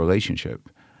to this relationship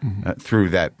through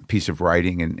that piece of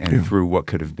writing and through what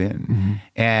could have been.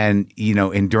 And,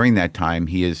 and during that time,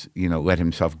 he has, let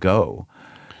himself go.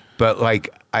 But like,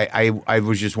 I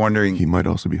was just wondering. He might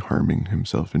also be harming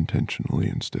himself intentionally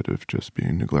instead of just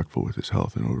being neglectful with his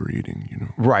health and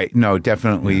overeating, Right. No,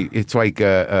 definitely. Yeah. It's like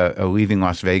a leaving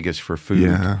Las Vegas for food.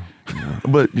 Yeah.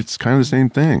 But it's kind of the same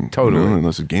thing. Totally.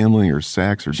 Unless it's gambling or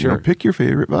sex or, pick your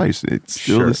favorite vice. It's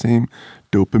still the same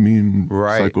dopamine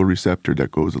cycle receptor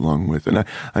that goes along with it. And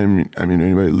I mean,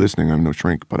 anybody listening, I'm no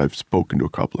shrink, but I've spoken to a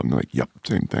couple of them. They're like, yep,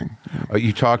 same thing.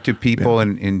 You talk to people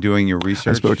in doing your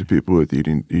research? I spoke to people with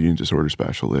eating disorder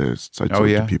specialists. I spoke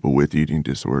to people with eating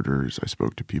disorders. I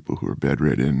spoke to people who are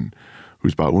bedridden,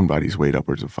 whose one body's weighed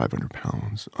upwards of 500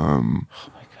 pounds. Oh my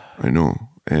God. I know.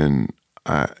 And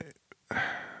I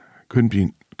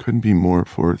couldn't be more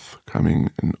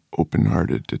forthcoming and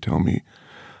open-hearted to tell me,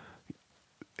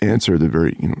 answer the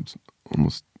very, it's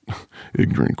almost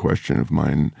ignorant question of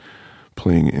mine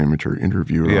playing amateur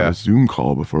interviewer on a Zoom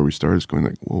call before we started, going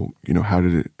like, well,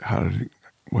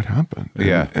 what happened?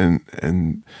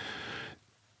 And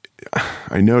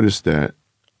I noticed that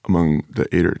among the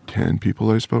 8 or 10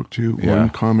 people I spoke to, one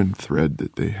common thread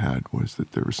that they had was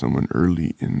that there was someone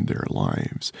early in their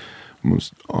lives,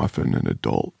 most often an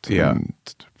adult, and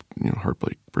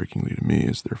heartbreakingly to me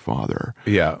is their father,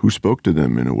 who spoke to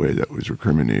them in a way that was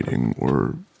recriminating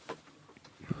or,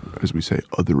 as we say,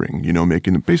 othering,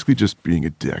 making them basically just being a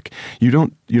dick. You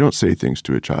don't say things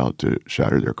to a child to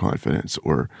shatter their confidence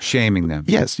or shaming them.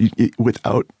 Yes,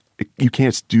 you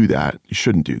can't do that. You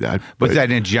shouldn't do that. But is that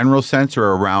in a general sense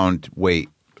or around weight?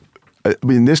 I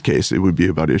mean, in this case, it would be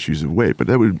about issues of weight, but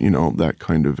that would, that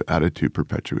kind of attitude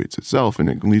perpetuates itself and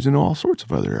it leads into all sorts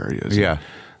of other areas. Yeah.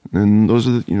 And those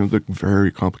are the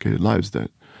very complicated lives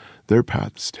that their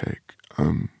paths take.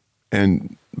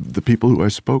 And the people who I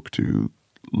spoke to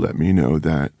let me know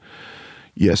that,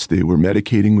 yes, they were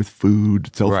medicating with food,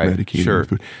 self-medicating with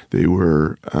food. They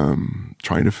were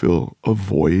trying to fill a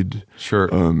void. Sure.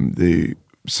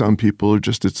 Some people are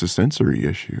just, it's a sensory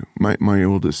issue. My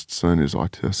oldest son is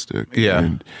autistic. Yeah.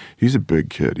 And he's a big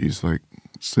kid. He's like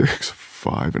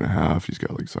 6'5.5". He's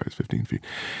got like size 15 feet.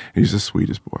 And he's the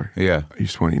sweetest boy. Yeah.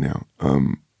 He's 20 now.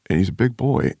 And he's a big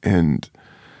boy. And,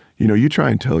 you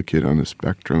try and tell a kid on the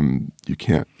spectrum, you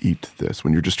can't eat this.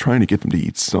 When you're just trying to get them to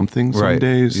eat something some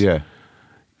days. Yeah.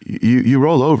 You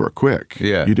roll over quick.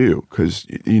 Yeah. You do. Because,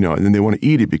 and then they want to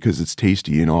eat it because it's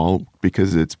tasty and all,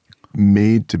 because it's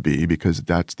made to be, because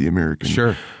that's the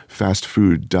American fast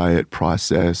food diet,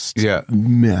 processed,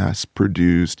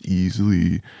 mass-produced,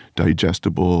 easily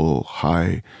digestible,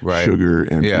 high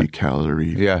sugar, empty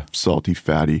calorie, salty,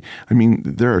 fatty. I mean,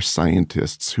 there are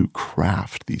scientists who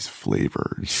craft these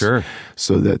flavors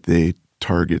so that they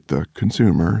target the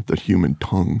consumer, the human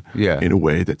tongue, in a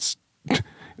way that's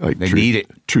like they need it.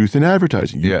 Truth in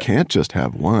advertising. You can't just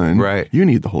have one. Right. You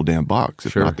need the whole damn box,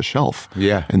 if not the shelf.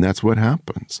 Yeah. And that's what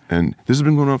happens. And this has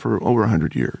been going on for over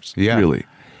 100 years. Yeah. Really.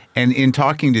 And in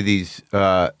talking to these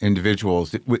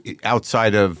individuals,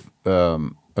 outside of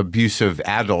abusive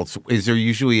adults, is there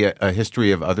usually a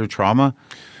history of other trauma?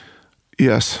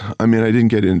 Yes. I mean, I didn't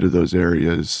get into those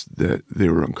areas that they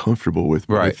were uncomfortable with,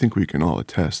 but I think we can all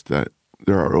attest that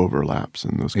there are overlaps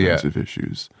in those kinds of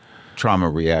issues. Trauma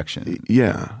reaction.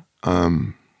 Yeah. I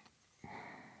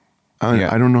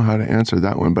don't know how to answer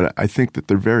that one, but I think that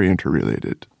they're very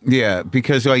interrelated. Yeah,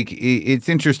 because like it's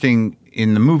interesting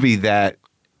in the movie that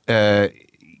the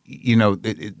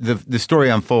story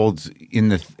unfolds in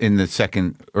the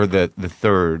second or the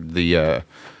third, the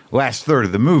last third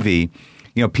of the movie.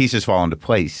 Pieces fall into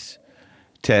place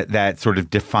that sort of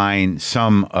define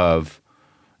some of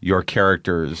your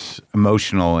character's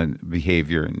emotional and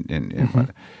behavior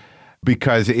and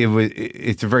because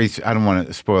it's a very, I don't want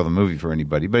to spoil the movie for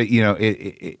anybody, but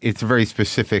it's a very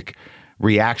specific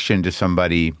reaction to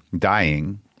somebody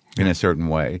dying in a certain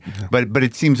way. Yeah. But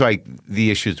it seems like the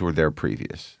issues were there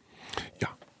previous. Yeah.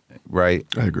 Right?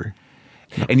 I agree.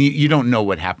 No. And you don't know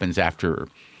what happens after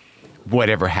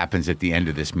whatever happens at the end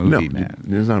of this movie, man.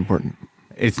 It's not important.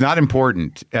 It's not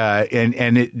important. I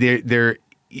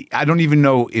don't even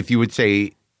know if you would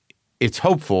say it's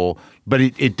hopeful, but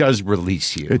it does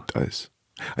release you. It does.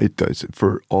 It does.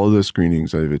 For all the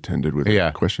screenings I've attended with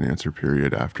a question-answer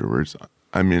period afterwards,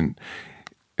 I mean,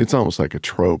 it's almost like a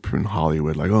trope in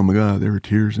Hollywood, like, oh my God, there were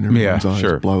tears in everyone's eyes,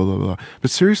 blah, blah, blah, blah.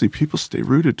 But seriously, people stay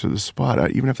rooted to the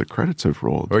spot, even if the credits have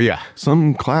rolled. Oh, yeah.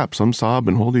 Some clap, some sob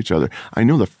and hold each other. I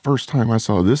know the first time I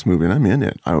saw this movie, and I'm in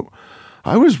it,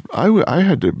 I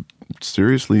had to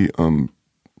seriously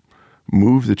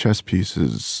move the chess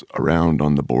pieces around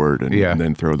on the board and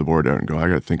then throw the board out and go, I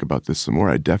got to think about this some more.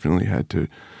 I had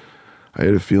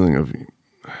a feeling of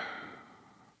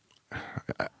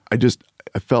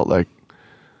I felt like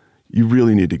you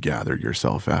really need to gather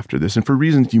yourself after this, and for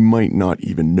reasons you might not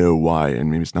even know why,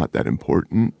 and maybe it's not that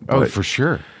important. Oh, for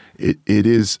sure. It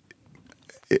is.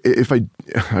 If I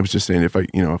was just saying, if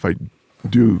I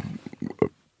do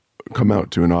come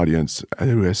out to an audience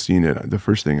who has seen it, the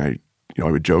first thing I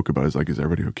would joke about is like, is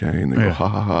everybody okay? And they go, ha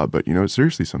ha ha. But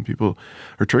seriously, some people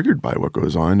are triggered by what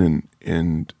goes on,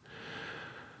 and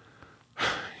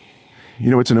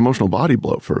it's an emotional body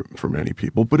blow for many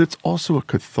people, but it's also a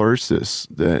catharsis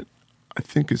that I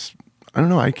think is, I don't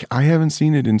know, I haven't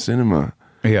seen it in cinema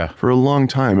for a long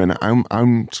time. And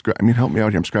help me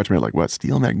out here. I'm scratching my head like, what,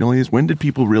 Steel Magnolias? When did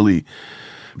people really,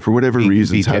 for whatever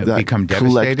reasons, have that become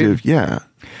collective? Devastated? Yeah.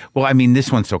 Well, I mean,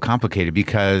 this one's so complicated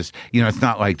because, it's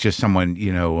not like just someone,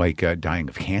 dying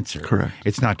of cancer. Correct.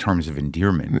 It's not terms of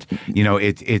endearment.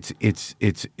 It's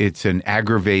an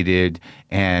aggravated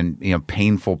and,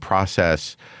 painful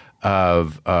process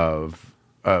of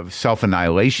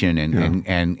self-annihilation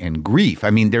and grief. I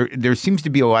mean, there seems to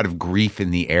be a lot of grief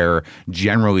in the air,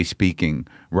 generally speaking,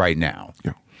 right now.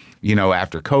 Yeah.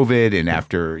 After COVID and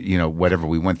after, whatever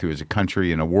we went through as a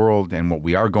country and a world and what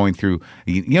we are going through,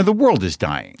 the world is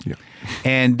dying. Yeah.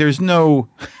 And there's no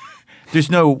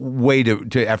way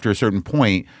to after a certain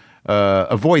point,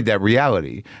 avoid that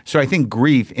reality. So I think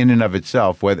grief in and of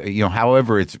itself, whether,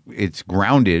 however it's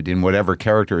grounded in whatever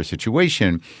character or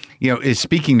situation, is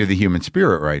speaking to the human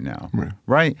spirit right now.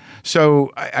 Right.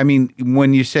 So, I mean,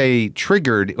 when you say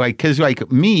triggered, because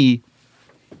me,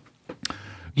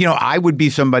 I would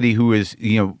be somebody who is,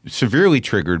 severely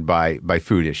triggered by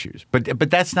food issues,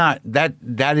 but that's not that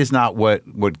is not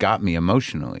what got me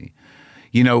emotionally.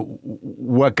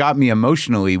 What got me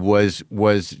emotionally was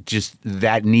just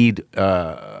that need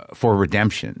for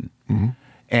redemption,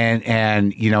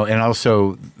 and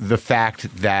also the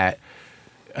fact that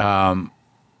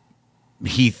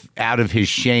he, out of his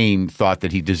shame, thought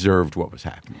that he deserved what was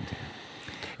happening to him.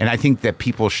 And I think that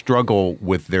people struggle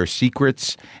with their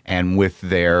secrets and with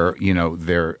their,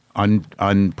 their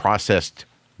unprocessed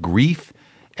grief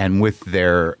and with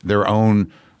their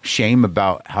own shame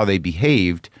about how they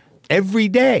behaved every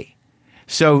day.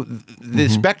 So the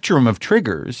spectrum of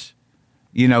triggers,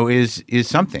 is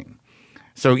something.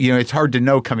 So, it's hard to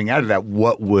know coming out of that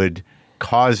what would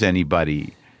cause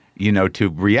anybody, to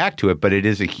react to it. But it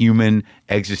is a human,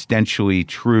 existentially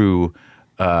true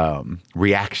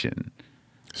reaction.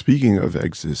 Speaking of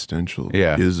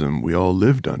existentialism, we all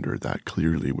lived under that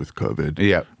clearly with COVID.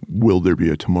 Yeah. Will there be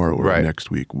a tomorrow or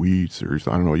next week? We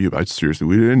seriously, I don't know you, but seriously,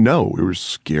 we didn't know. We were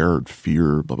scared,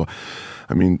 fear, blah, blah.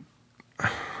 I mean.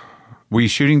 Were you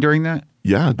shooting during that?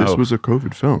 Yeah, this was a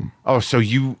COVID film. Oh, so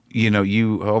you,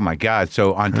 oh my God.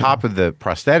 So on top of the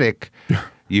prosthetic,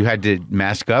 you had to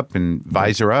mask up and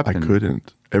visor up? I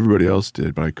couldn't. Everybody else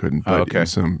did, but I couldn't. But okay.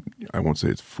 I won't say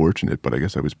it's fortunate, but I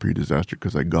guess I was pre-disaster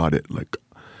because I got it like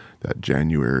that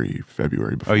January,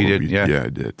 February before. Oh, you did? Yeah, I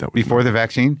did. That was before the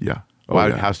vaccine? Yeah. Wow,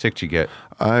 yeah. How sick did you get?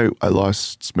 I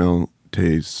lost smell,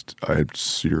 taste. I had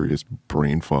serious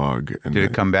brain fog. And did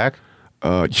it come back?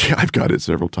 Yeah, I've got it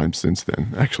several times since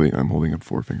then. Actually, I'm holding up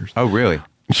 4 fingers. Oh, really?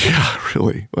 Yeah,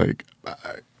 really. Like.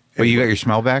 But you got your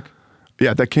smell back?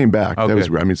 Yeah, that came back. Oh, that was.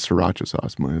 I mean, sriracha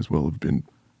sauce might as well have been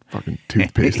fucking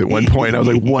toothpaste at one point. I was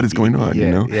like, what is going on?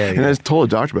 Yeah. And I told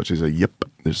a doctor about it. She said, yep,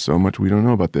 there's so much we don't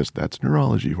know about this. That's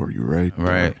neurology for you, right?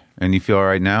 Right. And you feel all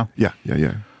right now? Yeah.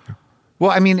 Well,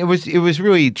 I mean, it was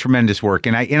really tremendous work,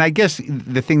 and I guess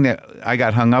the thing that I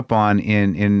got hung up on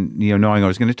in knowing I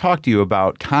was going to talk to you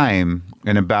about time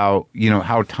and about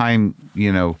how time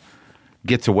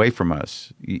gets away from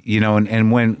us,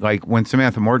 and when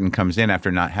Samantha Morton comes in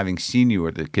after not having seen you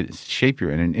or the shape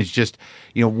you're in, and it's just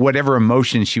whatever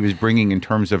emotion she was bringing in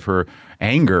terms of her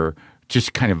anger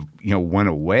just kind of went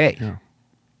away.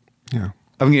 Yeah.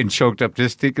 I'm getting choked up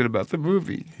just thinking about the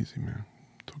movie. Easy, man.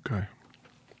 It's okay.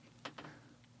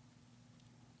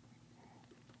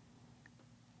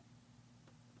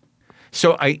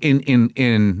 So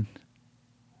in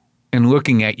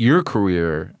looking at your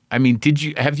career, I mean,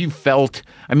 have you felt,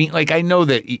 I mean, like, I know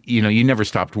that, you never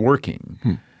stopped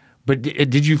working, but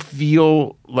did you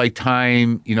feel like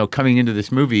time, coming into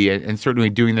this movie and certainly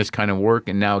doing this kind of work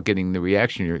and now getting the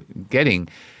reaction you're getting,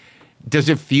 does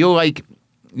it feel like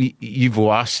you've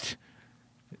lost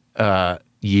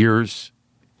years,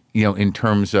 in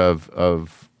terms of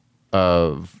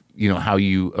how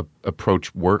you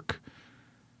approach work?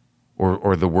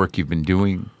 Or the work you've been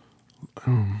doing?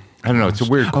 I don't know. It's a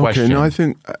weird question. Okay, no, I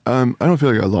think I don't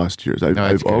feel like I lost years.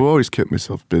 I've always kept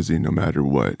myself busy no matter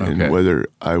what, and whether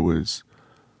I was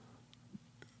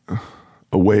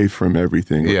away from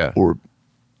everything or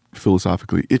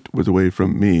philosophically it was away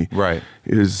from me, right,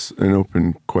 is an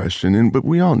open question. But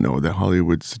we all know that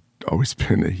Hollywood's always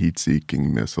been a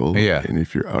heat-seeking missile. Yeah. And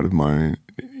if you're out of mind,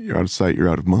 you're out of sight, you're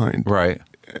out of mind. Right.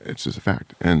 It's just a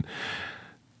fact. And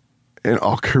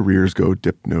all careers go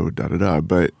dip-no, da-da-da.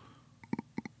 But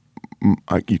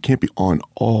you can't be on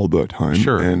all the time.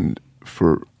 Sure. And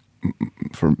for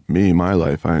me, my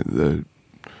life, the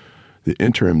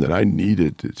interim that I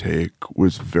needed to take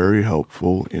was very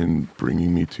helpful in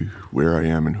bringing me to where I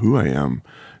am and who I am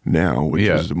now, which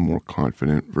is a more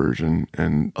confident version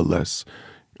and a less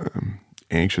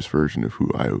anxious version of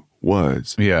who I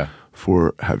was. Yeah.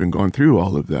 For having gone through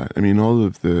all of that. I mean, all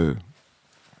of the,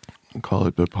 I'll call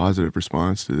it the positive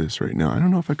response to this right now. I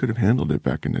don't know if I could have handled it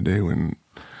back in the day when.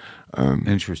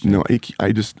 Interesting. No,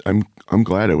 I'm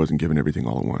glad I wasn't given everything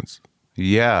all at once.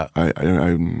 Yeah. I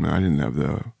didn't have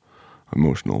the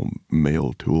emotional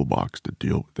male toolbox to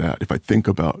deal with that. If I think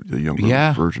about the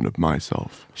younger version of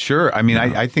myself. Sure. I mean,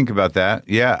 I think about that.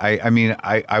 Yeah. I mean,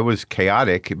 I was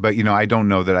chaotic, but, I don't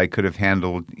know that I could have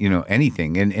handled,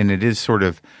 anything. And it is sort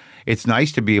of, it's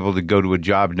nice to be able to go to a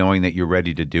job knowing that you're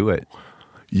ready to do it.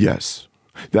 Yes.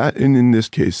 That, and in this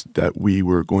case, that we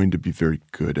were going to be very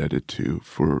good at it too,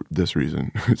 for this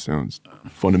reason. It sounds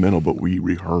fundamental, but we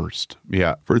rehearsed.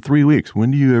 Yeah. For 3 weeks.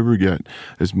 When do you ever get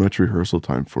as much rehearsal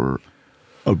time for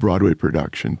a Broadway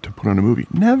production to put on a movie?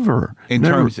 Never. In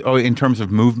terms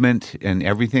of movement and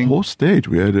everything? Whole stage.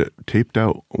 We had it taped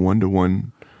out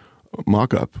 1-to-1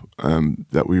 mock-up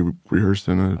that we rehearsed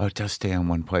in a... Oh, it does stay in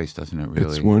one place, doesn't it,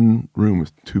 really? It's one room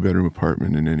with 2-bedroom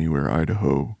apartment in Anywhere,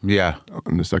 Idaho. Yeah.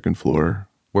 On the second floor.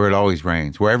 Where it always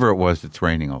rains. Wherever it was, it's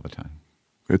raining all the time.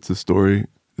 It's a story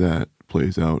that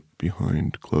plays out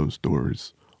behind closed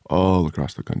doors all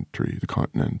across the country, the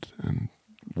continent, and...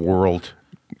 World.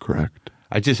 Correct.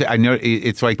 I know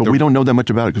it's like... But we don't know that much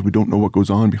about it because we don't know what goes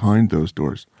on behind those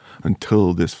doors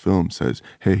until this film says,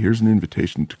 hey, here's an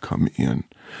invitation to come in.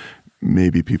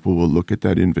 Maybe people will look at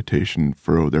that invitation,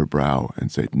 furrow their brow,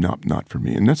 and say, nope, not for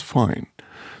me. And that's fine.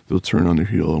 They'll turn on their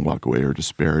heel and walk away or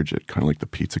disparage it, kind of like the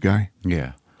pizza guy.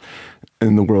 Yeah.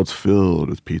 And the world's filled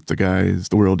with pizza guys.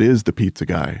 The world is the pizza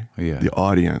guy. Yeah. The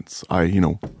audience.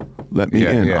 Let me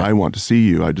in. Yeah. I want to see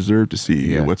you. I deserve to see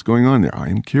you. Yeah. What's going on there? I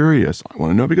am curious. I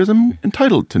want to know because I'm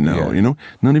entitled to know. Yeah.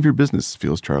 None of your business,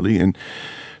 feels Charlie. And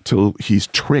till he's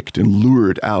tricked and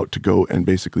lured out to go and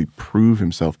basically prove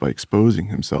himself by exposing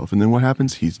himself. And then what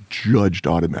happens? He's judged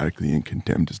automatically and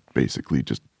condemned as basically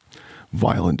just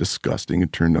vile and disgusting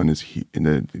and turned on his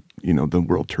the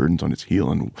world turns on its heel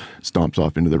and stomps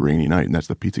off into the rainy night, and that's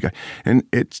the pizza guy. And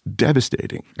it's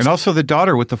devastating. And also the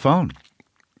daughter with the phone.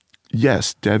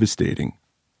 Yes, devastating.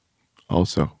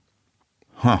 Also.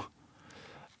 Huh.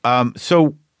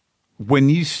 So when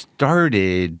you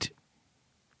started,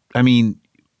 I mean,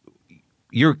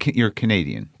 you're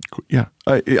Canadian. Yeah.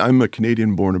 I'm a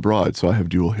Canadian born abroad, so I have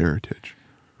dual heritage.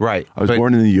 Right. I was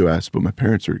born in the U.S., but my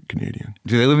parents are Canadian.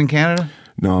 Do they live in Canada?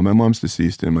 No, my mom's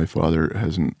deceased, and my father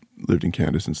hasn't lived in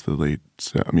Canada since the late...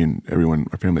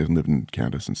 our family hasn't lived in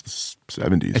Canada since the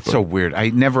 70s. It's so weird. I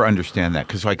never understand that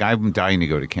because, I'm dying to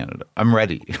go to Canada. I'm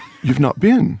ready. You've not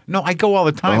been? No, I go all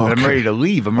the time, but I'm ready to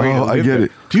leave. I'm ready to live I get there.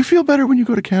 it. Do you feel better when you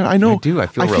go to Canada? I know. I do. I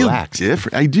feel relaxed.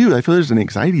 Different. I do. I feel there's an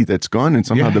anxiety that's gone, and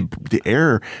somehow the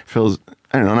air feels...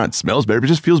 I don't know, not smells better, but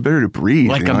it just feels better to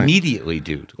breathe. Immediately,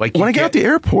 dude. Like when I get out the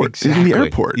airport, exactly. In the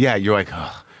airport. Yeah, you're like,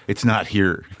 oh, it's not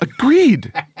here.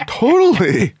 Agreed.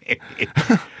 Totally.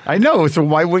 I know. So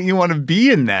why wouldn't you want to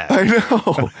be in that? I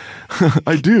know.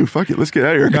 I do. Fuck it. Let's get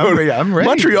out of here. I'm ready.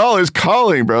 Montreal is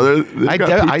calling, brother. They've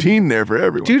got poutine there for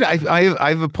everyone. Dude,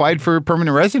 I've applied for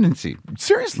permanent residency.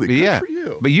 Seriously? Good for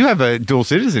you. But you have a dual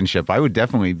citizenship. I would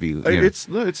definitely be.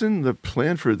 It's in the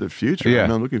plan for the future. Yeah.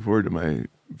 And I'm looking forward to my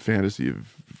fantasy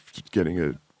of getting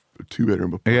a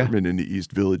 2-bedroom apartment in the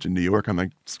East Village in New York. I'm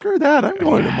like, screw that. I'm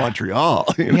going to Montreal.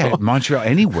 Yeah, Montreal,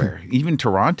 anywhere. Even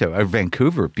Toronto or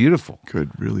Vancouver. Beautiful.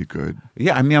 Good, really good.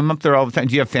 Yeah, I mean, I'm up there all the time.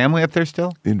 Do you have family up there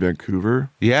still? In Vancouver?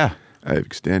 Yeah. I have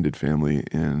extended family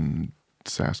in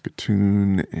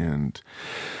Saskatoon and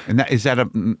is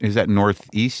that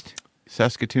northeast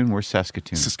Saskatoon? Where's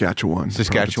Saskatoon? Saskatchewan.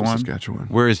 Saskatchewan.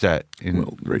 Where is that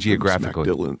right geographically?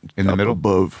 In the middle,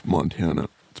 above Montana.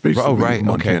 It's basically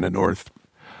Montana North.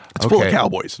 It's full of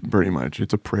cowboys, pretty much.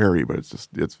 It's a prairie, but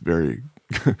it's very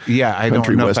I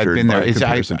don't know if I've been there.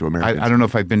 I don't know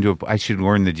if I've been to I should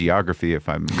learn the geography if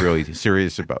I'm really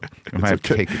serious about it. I might have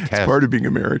to take a test. It's part of being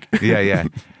American. Yeah.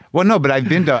 Well, no, but I've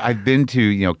been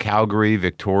to Calgary,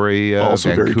 Victoria, also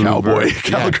Vancouver. Very cowboy.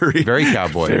 Calgary, yeah, very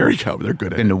cowboy. Very cowboy. They're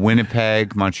good at it. Been to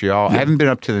Winnipeg, Montreal. I haven't been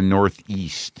up to the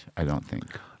northeast. I don't think.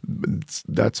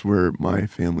 That's where my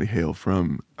family hail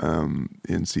from,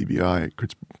 in CBI,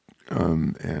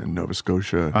 and Nova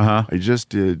Scotia. I just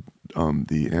did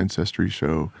the Ancestry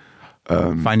show.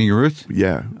 Finding Your Roots?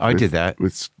 Yeah. I did that.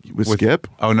 With Skip?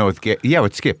 Oh, no, with Skip. Yeah,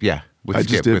 with Skip, yeah. I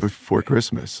just did it before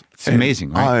Christmas. It's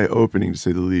amazing, right? Eye-opening, to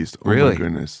say the least. Oh, really? My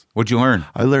goodness. What'd you learn?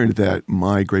 I learned that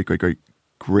my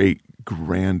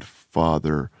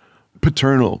great-great-great-grandfather,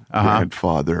 paternal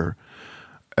grandfather,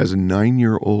 as a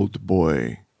 9-year-old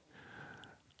boy,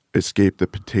 escaped the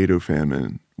potato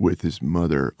famine with his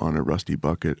mother on a rusty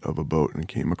bucket of a boat and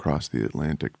came across the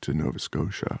Atlantic to Nova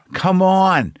Scotia. Come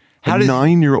on. A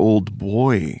 9-year-old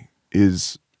boy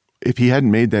is, if he hadn't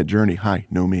made that journey,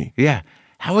 know me. Yeah.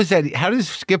 How is that? How does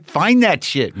Skip find that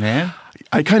shit, man?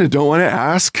 I kind of don't want to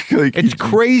ask. Like, it's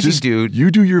crazy, dude.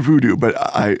 You do your voodoo, but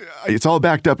it's all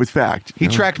backed up with fact. He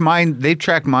tracked mine. They've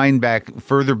tracked mine back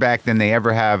further back than they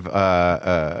ever have.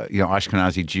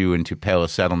 Ashkenazi Jew into Pale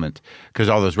Settlement, because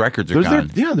all those records are gone.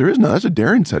 There is no. That's what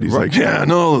Darren said. He's like, yeah,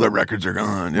 no, the records are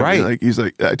gone. Right. He's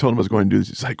like, I told him I was going to do this.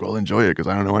 He's like, well, enjoy it because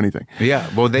I don't know anything. Yeah.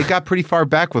 Well, they got pretty far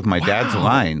back with my dad's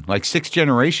line, like 6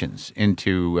 generations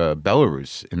into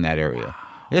Belarus in that area. Wow.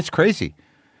 It's crazy.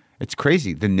 It's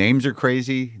crazy. The names are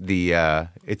crazy.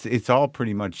 It's all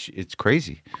pretty much, it's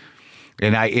crazy.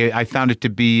 And I found it to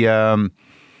be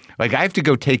like, I have to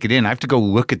go take it in. I have to go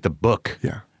look at the book.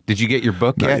 Yeah. Did you get your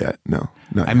book Not yet? yet. No.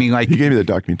 I mean, like, he gave me the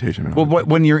documentation. Well,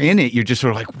 when you're in it, you're just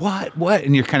sort of like, what?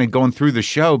 And you're kind of going through the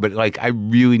show, but like, I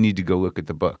really need to go look at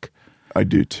the book. I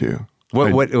do too.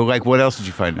 What else did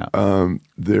you find out?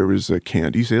 There was a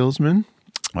candy salesman.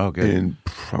 Oh, good.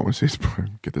 I want to say,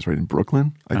 get this right, in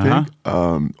Brooklyn, I think,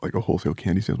 like a wholesale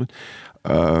candy salesman.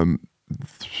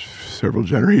 Several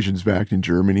generations back in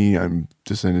Germany, I'm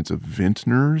descendants of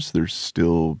vintners. There's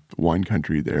still wine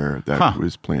country there that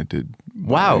was planted.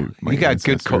 Wow, my you got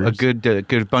a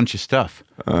good bunch of stuff.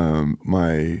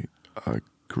 My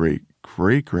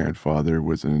great grandfather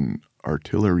was an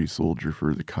artillery soldier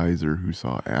for the Kaiser who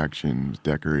saw action, was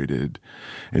decorated.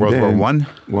 And World War I?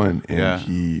 One. And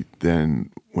he then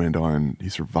went on, he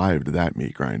survived that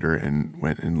meat grinder and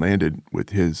went and landed with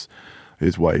his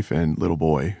wife and little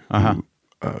boy, who,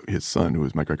 his son, who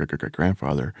was my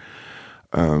great-great-great-grandfather,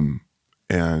 and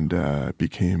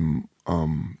became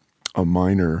a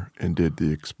miner and did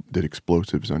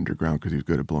explosives underground because he was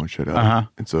good at blowing shit up.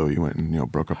 And so he went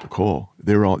and broke up the coal.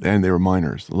 They were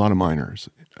miners, a lot of miners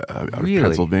out of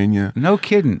Pennsylvania. No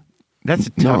kidding. That's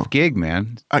a tough gig,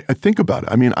 man. I think about it.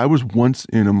 I mean, I was once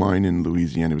in a mine in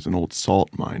Louisiana. It was an old salt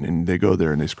mine, and they go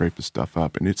there and they scrape the stuff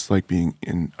up, and it's like being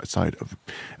inside of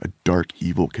a dark,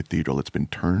 evil cathedral that's been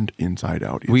turned inside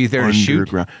out. Were you there to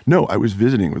shoot? No, I was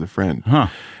visiting with a friend.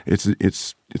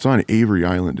 It's on Avery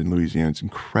Island in Louisiana. It's an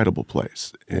incredible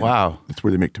place. And wow. That's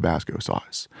where they make Tabasco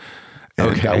sauce.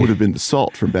 And that would have been the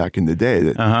salt from back in the day,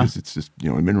 because it's just a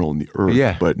mineral in the earth.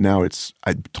 Yeah. But now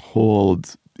I'm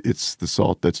told it's the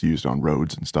salt that's used on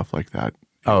roads and stuff like that.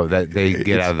 Oh, that they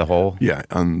get out of the hole? Yeah,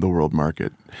 on the world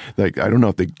market. Like, I don't know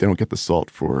if they don't get the salt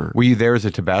for... Were you there as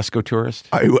a Tabasco tourist?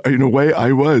 In a way,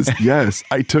 I was, yes.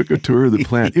 I took a tour of the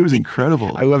plant. It was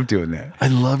incredible. I love doing that. I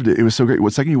loved it. It was so great. The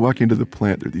second you walk into the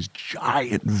plant, there are these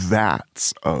giant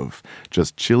vats of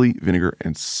just chili, vinegar,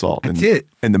 and salt. That's it.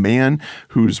 And the man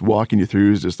who's walking you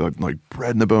through is just like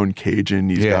bred in the bone Cajun.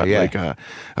 He's got like a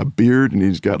beard, and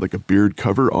he's got like a beard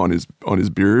cover on his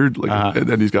beard, like, and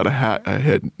then he's got a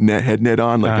head net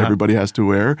on, like everybody has to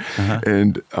wear.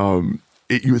 And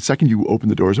the second you open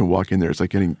the doors and walk in there, it's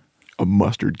like getting a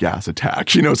mustard gas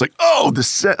attack. It's like,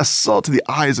 the salt to the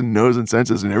eyes and nose and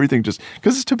senses and everything, just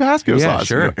because it's Tabasco sauce,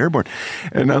 sure. Airborne.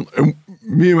 And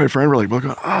me and my friend were like,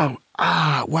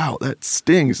 wow, that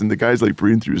stings. And the guy's like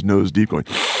breathing through his nose deep, going,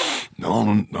 no,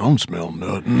 I don't smell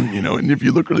nothing, and if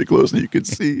you look really closely, you can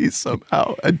see he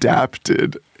somehow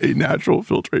adapted a natural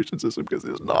filtration system because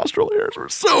his nostril hairs were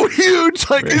so huge.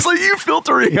 Like, he's like, you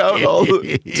filtering out all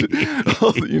the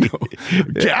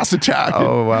gas attack.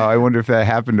 Oh, wow. I wonder if that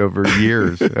happened over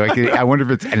years. Like, I wonder if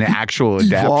it's an actual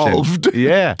adaptation. Evolved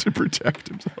to protect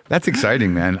himself. That's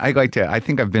exciting, man. I went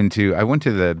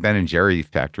to the Ben & Jerry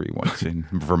factory once in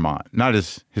Vermont. Not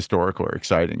as historical or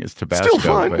exciting as Tabasco. Still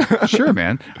fun. But sure,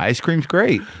 man. Ice cream's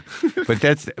great.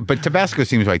 But Tabasco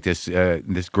seems like this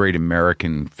great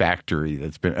American factory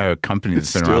that's been a company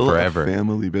that's been around forever. It's still a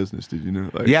family business. Did you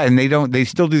know? Yeah, and they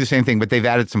still do the same thing, but they've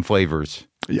added some flavors.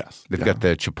 Yes, they've got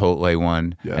the Chipotle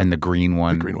one and the green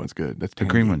one. The green one's good. That's tangy.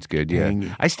 The green one's good. Yeah,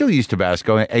 I still use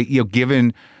Tabasco.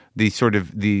 Given the sort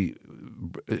of the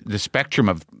spectrum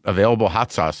of available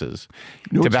hot sauces,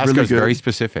 Tabasco is very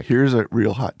specific. Here's a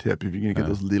real hot tip: if you're gonna get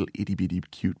those little itty bitty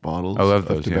cute bottles, I love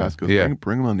those Tabasco,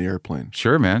 bring them on the airplane.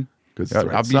 Sure, man. because it's the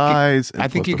right size. I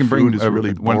think you the can bring food is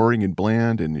really boring and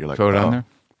bland, and you're like, throw it on there.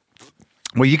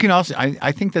 Well, you can also.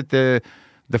 I think that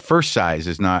the first size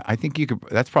is not. I think you could.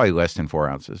 That's probably less than 4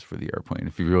 ounces for the airplane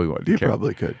if you really wanted to. You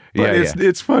probably could. But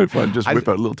it's fun. Just whip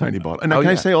out a little tiny bottle. And can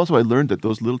I say also, I learned that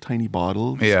those little tiny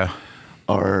bottles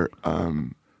are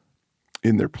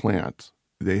in their plant.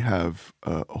 They have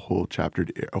a whole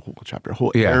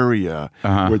area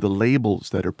where the labels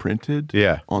that are printed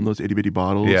on those itty bitty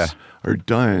bottles are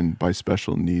done by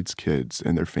special needs kids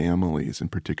and their families in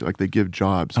particular. Like they give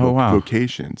jobs,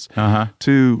 vocations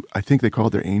to, I think they call it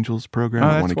their Angels program.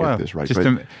 I want to get this right. Just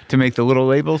to make the little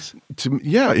labels?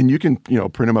 And you can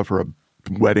print them up for a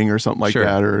wedding or something like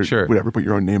that, or whatever. Put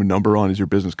your own name and number on as your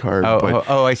business card.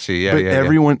 I see. But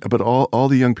everyone, but all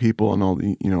the young people and all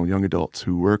the young adults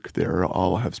who work there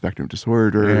all have spectrum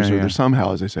disorders, or they're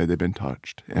somehow, as they say, they've been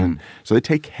touched, and so they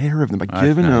take care of them by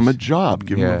giving them a job,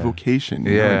 giving them a vocation.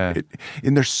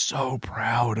 And they're so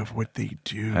proud of what they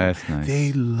do. That's nice.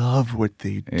 They love what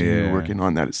they do, working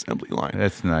on that assembly line.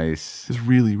 That's nice. It's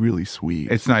really, really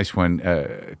sweet. It's nice when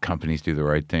companies do the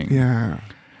right thing. Yeah.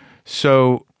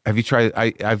 So. Have you tried?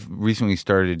 I've recently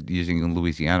started using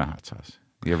Louisiana hot sauce.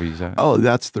 You ever use that? Oh,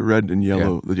 that's the red and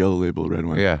yellow, the yellow label red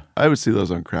one. Yeah. I would see those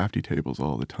on crafty tables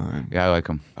all the time. Yeah, I like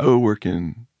them. I would work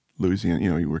in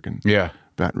Louisiana. You work in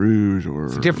Baton Rouge or...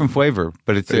 It's a different flavor,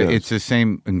 but it's the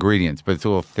same ingredients, but it's a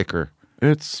little thicker.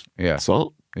 It's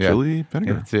salt, chili,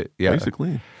 vinegar. That's it,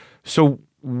 basically. So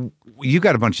you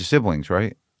got a bunch of siblings,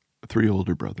 right? 3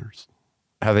 older brothers.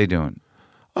 How they doing?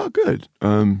 Oh, good.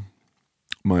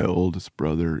 My oldest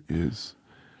brother is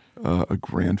a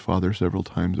grandfather several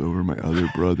times over. My other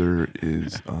brother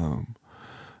is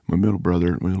my middle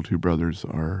brother. My middle 2 brothers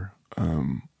are.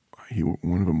 One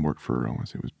of them worked for, I want to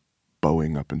say it was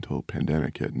Boeing up until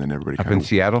pandemic hit, and then everybody up in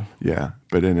Seattle. Yeah,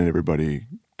 but then everybody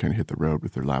kind of hit the road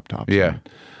with their laptops. Yeah.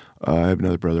 And, I have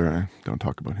another brother. I don't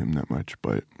talk about him that much,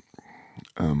 but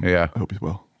I hope he's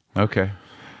well. Okay.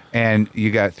 And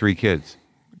you got 3 kids.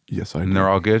 Yes, I do. And they're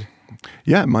all good.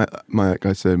 Yeah, my like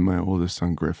I said, my oldest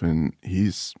son Griffin,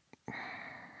 he's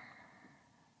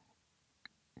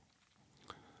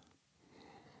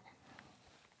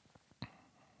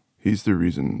the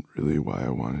reason really why I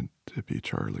wanted to be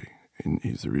Charlie, and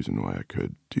he's the reason why I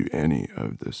could do any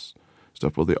of this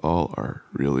stuff. Well, they all are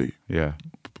really,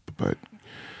 but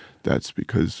that's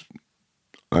because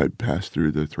I passed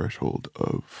through the threshold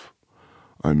of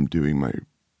I'm doing my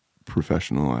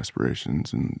professional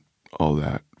aspirations and all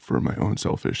that for my own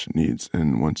selfish needs.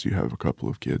 And once you have a couple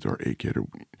of kids or a kid,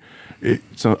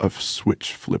 it's a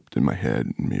switch flipped in my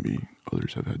head, and maybe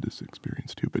others have had this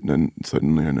experience too. But then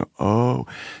suddenly I know,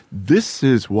 this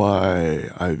is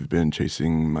why I've been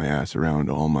chasing my ass around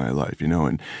all my life,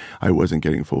 and I wasn't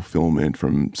getting fulfillment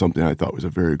from something I thought was a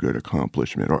very good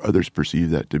accomplishment, or others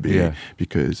perceive that to be,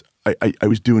 because I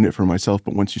was doing it for myself.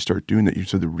 But once you start doing that, you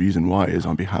said the reason why is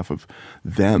on behalf of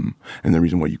them. And the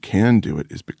reason why you can do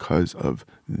it is because of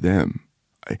them.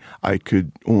 I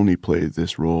could only play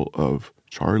this role of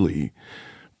Charlie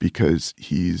because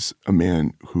he's a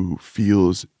man who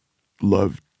feels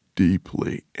love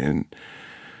deeply, and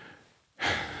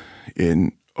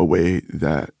in a way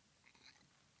that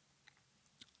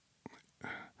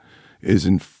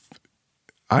isn't.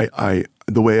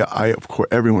 The way of course,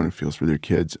 everyone feels for their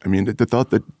kids. I mean, the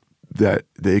thought that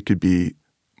they could be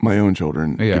my own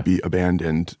children, could be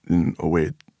abandoned in a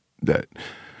way that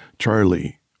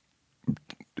Charlie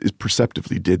is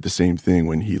perceptively did the same thing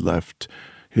when he left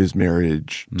his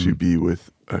marriage to be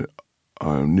with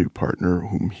a new partner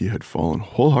whom he had fallen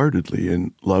wholeheartedly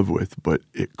in love with, but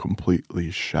it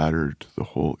completely shattered the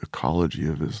whole ecology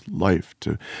of his life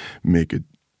to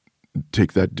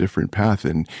take that different path,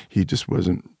 and he just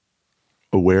wasn't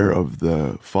aware of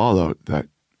the fallout that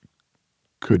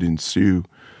could ensue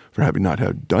for having not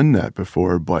have done that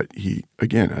before. But he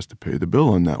again has to pay the bill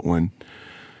on that one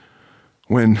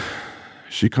when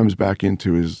she comes back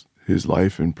into his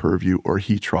life and purview, or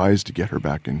he tries to get her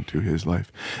back into his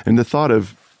life. And the thought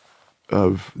of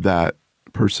that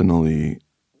personally,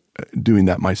 doing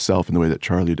that myself in the way that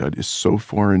Charlie did, is so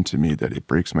foreign to me that it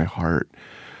breaks my heart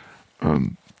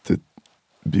to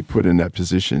be put in that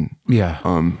position. Yeah.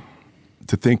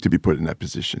 To think to be put in that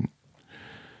position.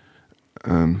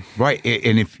 Right.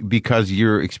 And because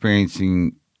you're an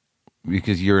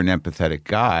empathetic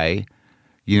guy,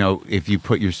 if you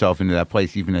put yourself into that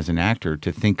place, even as an actor,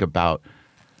 to think about,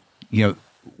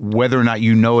 whether or not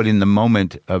you know it in the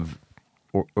moment of,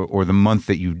 or the month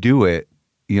that you do it,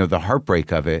 the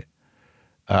heartbreak of it,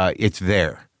 it's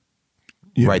there,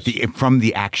 right? From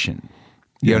the action,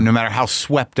 no matter how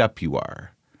swept up you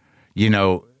are,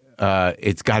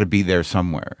 it's got to be there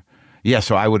somewhere. Yeah,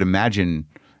 so I would imagine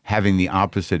having the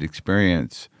opposite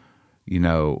experience,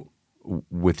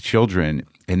 with children,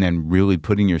 and then really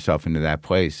putting yourself into that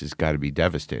place has got to be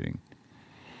devastating.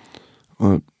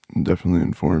 Well, definitely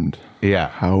informed. Yeah.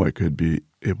 How I could be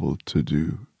able to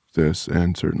do this,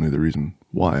 and certainly the reason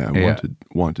why I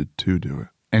wanted to do it.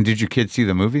 And did your kids see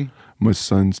the movie? My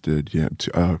sons did, yeah.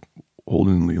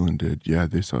 Holden and Leland did, yeah.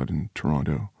 They saw it in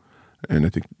Toronto, and I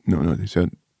think they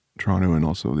said Toronto, and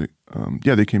also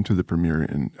they came to the premiere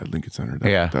at Lincoln Center.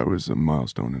 That was a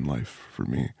milestone in life for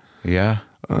me. Yeah.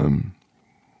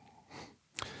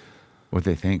 What'd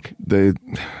they think? They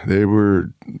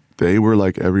were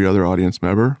like every other audience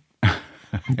member,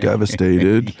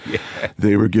 devastated. Yeah.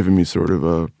 They were giving me sort of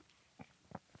a,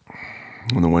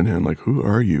 on the one hand, like, who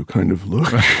are you kind of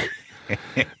look.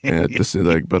 And at this,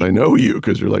 like, but I know you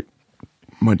because you're like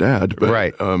my dad. But,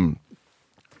 right.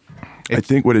 I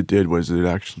think what it did was it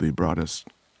actually brought us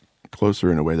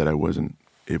closer in a way that I wasn't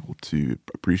able to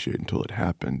appreciate until it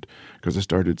happened, because I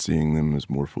started seeing them as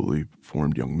more fully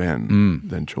formed young men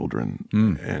than children,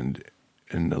 and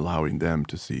allowing them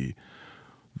to see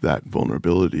that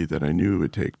vulnerability that I knew it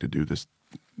would take to do this,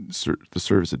 the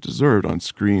service it deserved on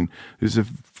screen, is a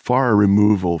far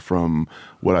removal from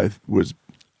what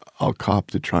I'll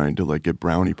cop to trying to like get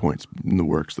brownie points in the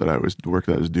work that I was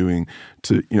doing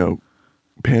to,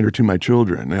 pander to my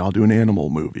children. I'll do an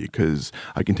animal movie because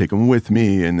I can take them with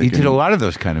me. And you did a lot of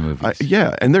those kind of movies.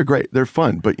 Yeah, and they're great. They're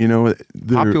fun, but they're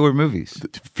popular movies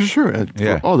for sure, and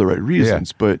for all the right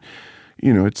reasons. Yeah. But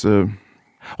it's a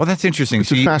that's interesting.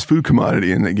 It's a fast food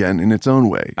commodity, and again, in its own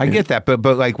way. I get that, but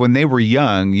like when they were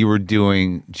young, you were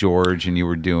doing George, and you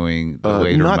were doing the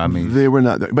later Mummies. They were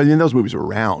not, but those movies were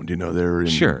around. They were in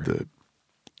the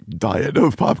diet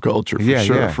of pop culture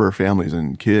for families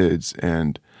and kids,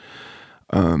 and.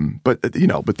 But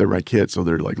they're my kids, so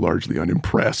they're like largely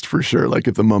unimpressed for sure. Like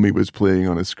if the Mummy was playing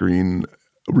on a screen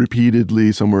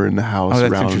repeatedly somewhere in the house. Oh,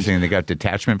 that's interesting. They got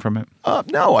detachment from it?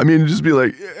 No, I mean, it'd just be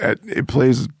like, it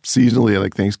plays seasonally at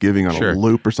like Thanksgiving on a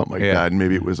loop or something like that. And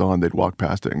maybe it was on, they'd walk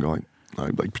past it and go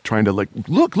like trying to like,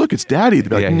 look, it's Daddy. They'd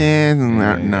be like,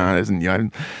 nah, it isn't you.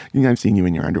 I've seen you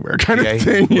in your underwear kind of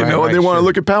thing, and they want to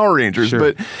look at Power Rangers. Sure.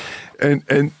 But,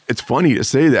 and it's funny to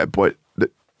say that, but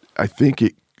I think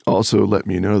it also let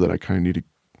me know that I kind of need to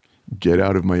get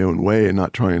out of my own way and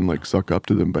not try and like suck up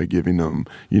to them by giving them,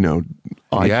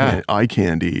 eye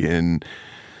candy and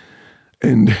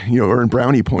earn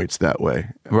brownie points that way.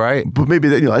 Right. But maybe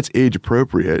that's age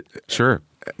appropriate. Sure.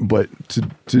 But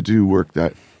to do work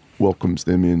that welcomes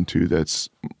them into that's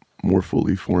more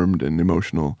fully formed and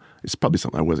emotional, it's probably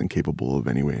something I wasn't capable of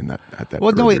anyway. At that.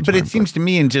 Well, no, but it seems to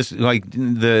me, in just like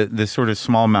the sort of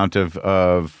small amount of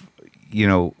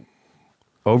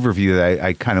overview that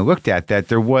I kind of looked at, that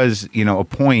there was, a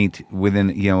point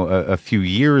within, a few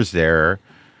years there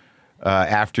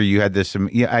after you had this.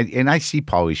 And I see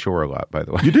Pauly Shore a lot, by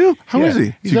the way. You do? How is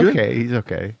he? He's okay. He's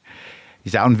okay.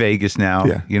 He's out in Vegas now.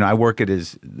 Yeah. I work at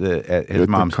his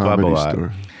mom's club a lot.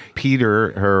 Store.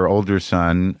 Peter, her older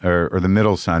son, or the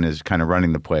middle son, is kind of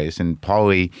running the place, and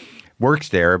Pauly works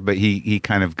there, but he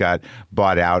kind of got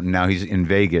bought out, and now he's in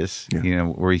Vegas,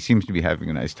 where he seems to be having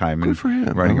a nice time. Good for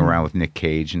him. Running around with Nick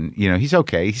Cage, and he's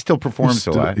okay. He still performs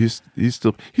a lot. He's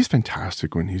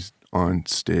fantastic when he's on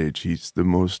stage. He's the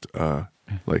most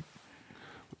like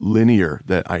linear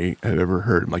that I have ever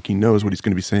heard. Like he knows what he's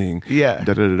going to be saying. Yeah.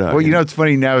 Da, da, da, da. Well, it's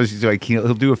funny now is he's like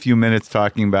he'll do a few minutes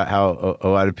talking about how a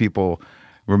lot of people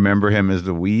remember him as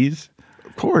the Wheeze.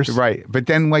 Of course. Right. But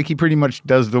then, like, he pretty much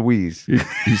does the Wheeze.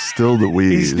 He's still the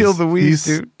Wheeze. He's still the Wheeze,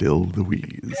 dude. He's still the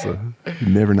Wheeze.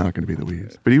 Never not going to be the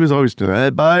Wheeze. But he was always doing, hey,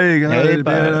 bye, guys,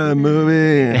 bye.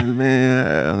 Movie.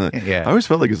 I always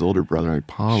felt like his older brother, like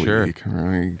Pauly. Sure. Give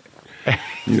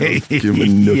him a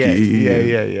nookie.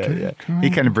 Yeah. He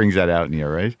kind of brings that out in you,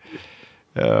 right?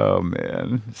 Oh,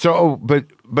 man. So, but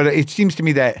it seems to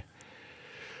me that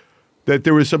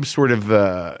there was some sort of,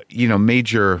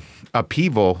 major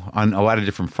upheaval on a lot of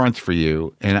different fronts for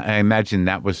you. And I imagine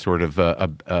that was sort of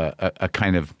a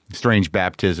kind of strange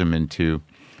baptism into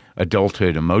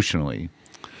adulthood emotionally.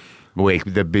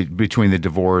 Between the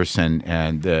divorce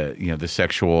and the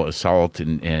sexual assault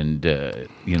and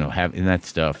having that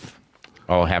stuff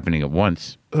all happening at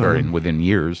once or within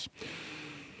years.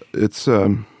 It's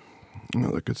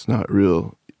it's not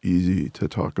real easy to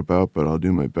talk about, but I'll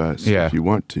do my best if you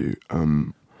want to.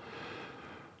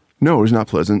 No, it was not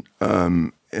pleasant,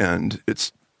 and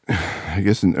it's. I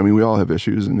guess. We all have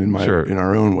issues, and in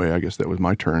our own way, I guess that was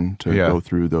my turn to go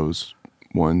through those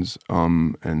ones,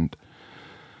 and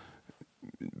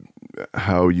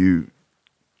how you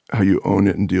own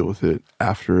it and deal with it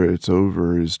after it's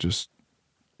over is just,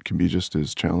 can be just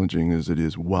as challenging as it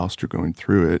is whilst you're going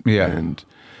through it. Yeah. And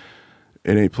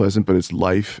it ain't pleasant, but it's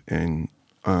life. And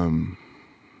I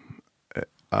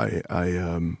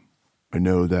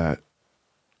know that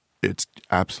it's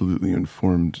absolutely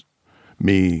informed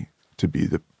me to be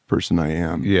the person I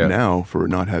am now for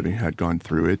not having had gone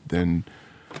through it. Then,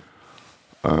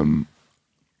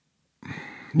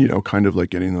 kind of like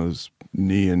getting those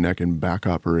knee and neck and back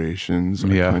operations. I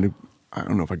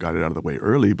don't know if I got it out of the way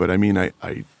early, but I mean, I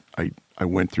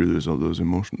went through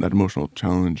that emotional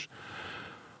challenge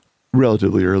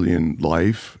relatively early in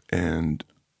life, and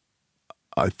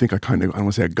I think I don't want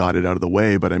to say I got it out of the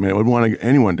way, but I mean, I would want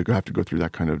anyone to have to go through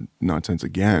that kind of nonsense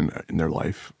again in their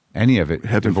life. Any of it.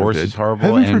 Heaven Divorce forbid. is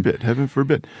horrible. Heaven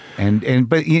forbid.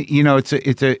 But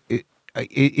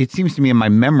it seems to me in my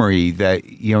memory that,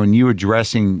 in you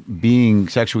addressing being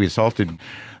sexually assaulted,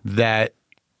 that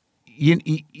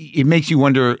it makes you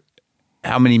wonder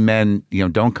how many men,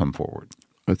 don't come forward.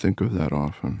 I think of that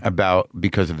often.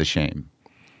 Because of the shame.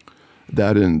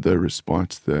 That and the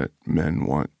response that men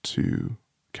want to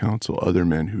counsel other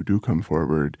men who do come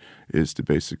forward is to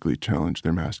basically challenge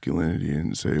their masculinity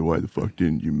and say, why the fuck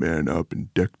didn't you man up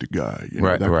and deck the guy?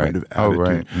 Kind of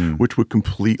attitude, which would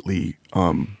completely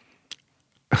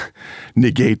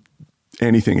negate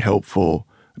anything helpful.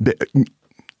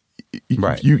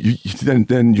 Right.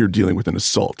 Then you're dealing with an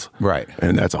assault. Right.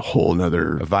 And that's a whole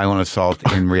nother... A violent assault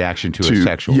in reaction to a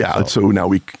sexual assault. So now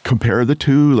we compare the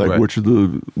two, which is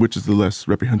the less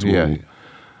reprehensible. Yeah.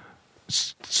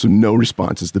 So no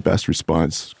response is the best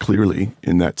response, clearly,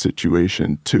 in that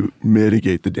situation to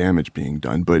mitigate the damage being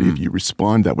done. But if you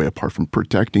respond that way, apart from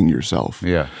protecting yourself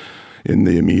in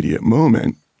the immediate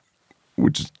moment,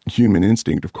 which is human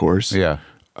instinct, of course,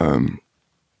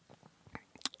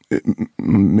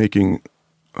 making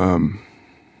I'm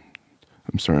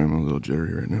sorry, I'm a little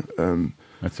jittery right now.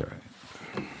 That's all right.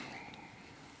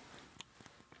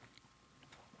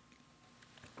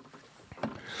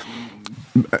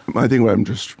 I think what I'm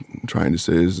just trying to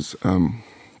say is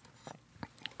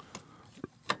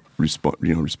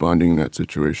responding in that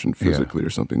situation physically or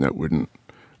something that wouldn't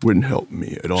help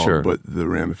me at all. Sure. But the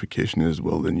ramification is,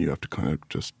 well, then you have to kind of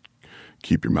just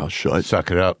keep your mouth shut.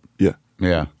 Suck it up. Yeah.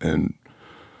 Yeah. And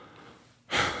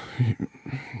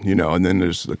and then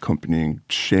there's accompanying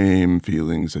shame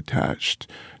feelings attached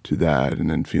to that, and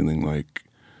then feeling like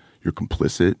you're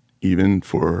complicit even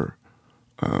for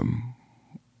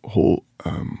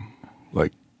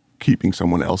like keeping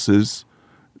someone else's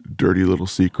dirty little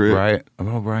secret. Right.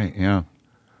 Oh, right. Yeah.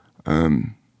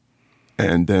 And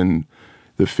then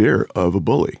the fear of a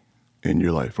bully in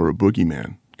your life or a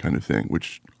boogeyman kind of thing,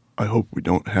 which I hope we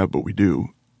don't have, but we do.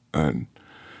 And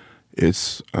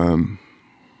it's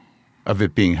of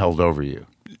it being held over you.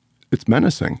 It's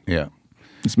menacing. Yeah.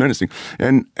 It's menacing.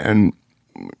 And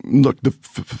look, the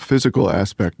physical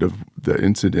aspect of the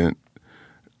incident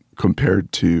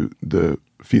compared to the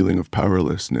feeling of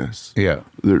powerlessness,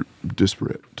 they're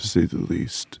disparate, to say the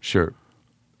least. Sure.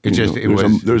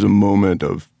 There's a moment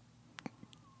of,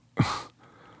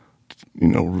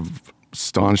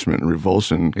 astonishment and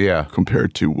revulsion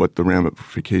compared to what the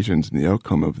ramifications and the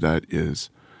outcome of that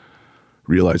is,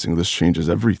 realizing this changes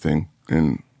everything.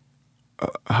 And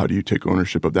how do you take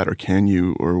ownership of that, or can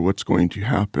you, or what's going to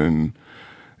happen,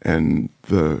 and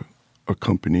the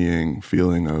accompanying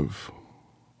feeling of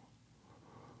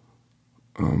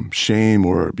shame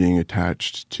or being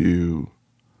attached to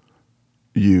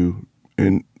you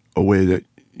in a way that,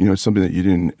 something that you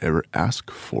didn't ever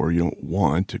ask for, you don't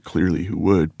want. Clearly, who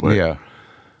would?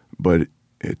 But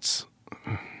it's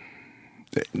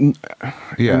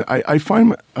I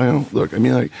find look. I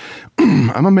mean, like,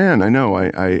 I'm a man. I know.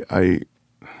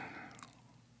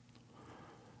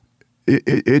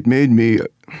 It made me,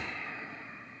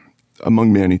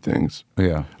 among many things,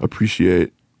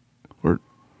 appreciate or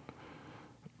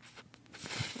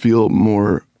feel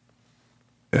more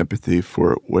empathy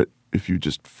for what if you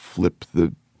just flip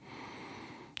the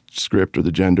script or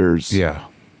the genders. Yeah.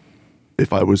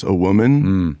 If I was a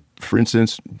woman, for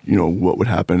instance, what would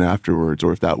happen afterwards?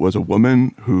 Or if that was a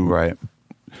woman who,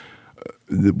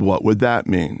 what would that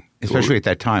mean? Especially at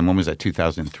that time. When was that?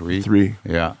 2003? 3.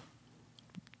 Yeah.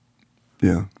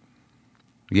 Yeah.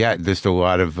 Yeah, there's a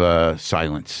lot of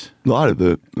silence. A lot of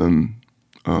the,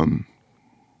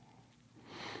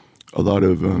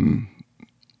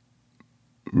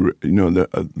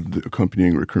 the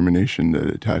accompanying recrimination that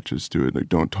attaches to it, like,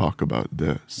 don't talk about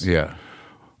this. Yeah.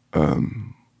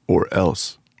 Or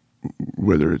else,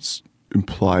 whether it's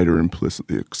implied or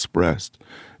implicitly expressed,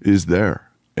 is there.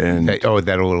 And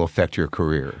that'll affect your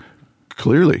career.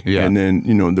 Clearly. Yeah. And then,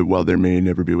 while there may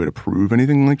never be a way to prove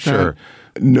anything like Sure.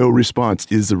 that, no response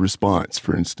is a response,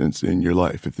 for instance, in your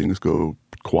life. If things go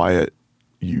quiet,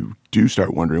 you do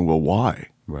start wondering, well, why?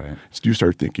 Right. So you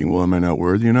start thinking, well, am I not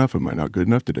worthy enough? Am I not good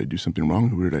enough? Did I do something wrong?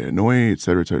 Who did I annoy? Et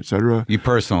cetera, et cetera, et cetera. You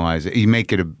personalize it. You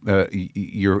make it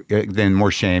then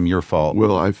more shame, your fault.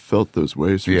 Well, I've felt those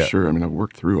ways for Yeah. sure. I mean, I've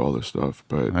worked through all this stuff,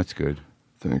 but That's good.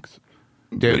 thanks.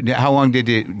 How long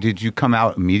did you come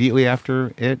out immediately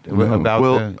after it?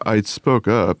 I spoke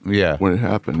up Yeah. when it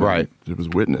happened. Right. It was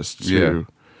witnessed too. Yeah.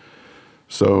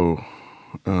 So,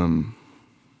 I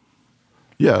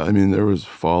mean, there was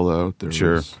fallout. There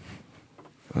Sure. was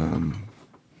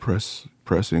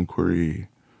press inquiry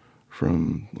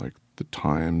from like the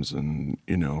Times, and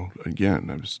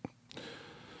again,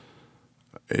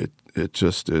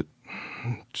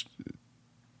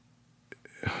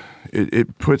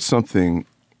 it put something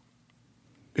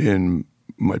in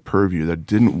my purview that I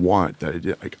didn't want. That I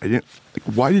didn't. Like,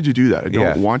 why did you do that? I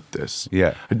don't want this.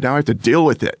 Yeah. And now I have to deal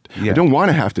with it. Yeah. I don't want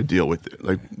to have to deal with it.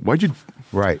 Like, why'd you?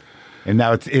 Right. And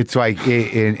now it's like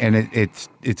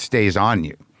it stays on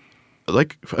you.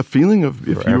 Like a feeling of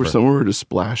if Forever. you were somewhere to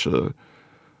splash I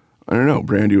don't know,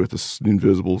 brandy with this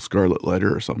invisible scarlet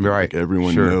letter or something. Right. Like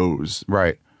everyone Sure. knows.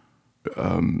 Right.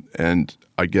 And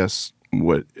I guess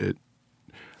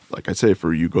like I say,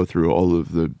 for you go through all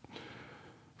of the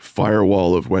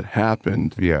firewall of what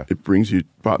happened. Yeah. It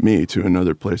brought me to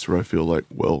another place where I feel like,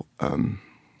 well,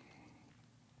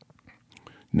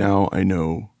 now I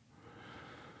know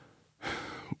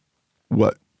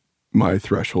what my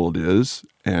threshold is,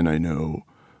 and I know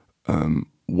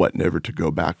what never to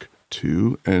go back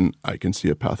to, and I can see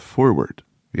a path forward.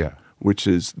 Yeah. Which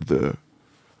is the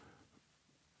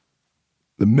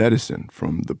medicine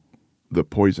from the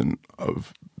poison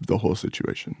of the whole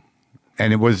situation.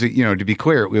 And it was, to be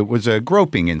clear, it was a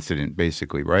groping incident,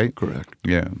 basically, right? Correct.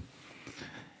 Yeah.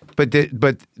 But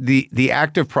the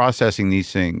act of processing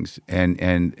these things,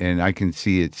 and I can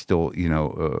see it still,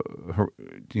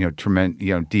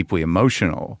 tremendous, deeply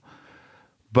emotional.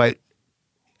 But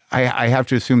I have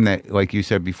to assume that, like you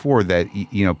said before, that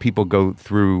people go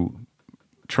through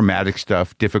traumatic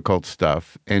stuff, difficult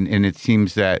stuff, and it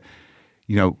seems that,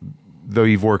 though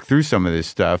you've worked through some of this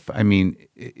stuff, I mean,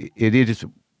 it is,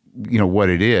 what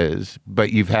it is,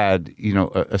 but you've had,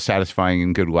 a satisfying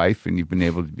and good life, and you've been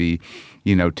able to be,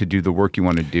 to do the work you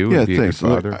want to do. Yeah, and be thanks. A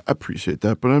good father. I appreciate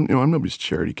that, but I'm nobody's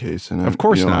charity case, and Of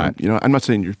course not. I'm not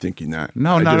saying you're thinking that.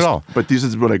 No, not at all. But this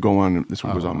is what I go on. This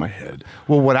one goes on my head.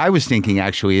 Well, what I was thinking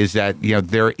actually is that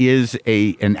there is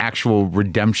an actual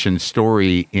redemption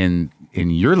story in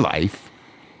your life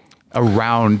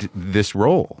around this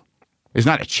role. It's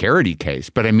not a charity case,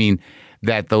 but I mean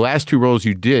that the last two roles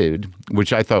you did,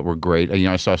 which I thought were great.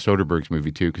 I saw Soderbergh's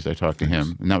movie too because I talked to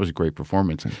him, and that was a great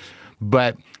performance.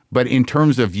 But in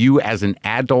terms of you as an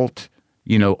adult,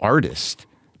 artist,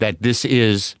 that this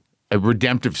is a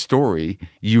redemptive story.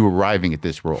 You arriving at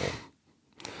this role.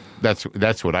 That's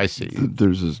what I see.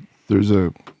 There's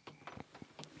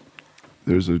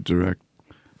a direct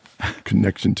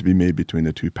connection to be made between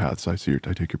the two paths. I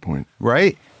take your point.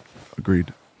 Right?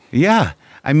 Agreed. Yeah.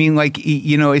 I mean, like,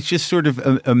 it's just sort of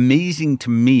amazing to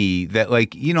me that,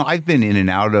 like, I've been in and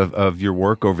out of your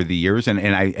work over the years, and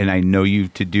I know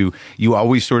you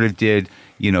always sort of did,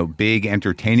 big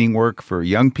entertaining work for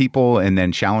young people, and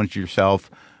then challenged yourself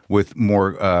with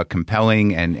more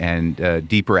compelling and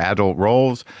deeper adult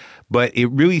roles. But it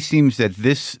really seems that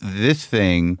this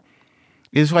thing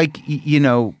is like,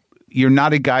 you're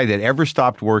not a guy that ever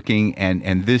stopped working,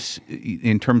 and this,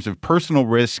 in terms of personal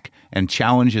risk and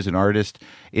challenge as an artist,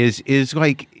 is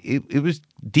like it was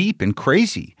deep and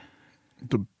crazy.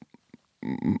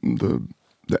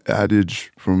 The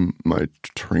adage from my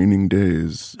training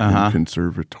days in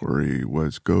conservatory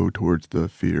was go towards the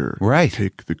fear. Right.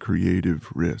 Take the creative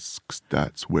risks.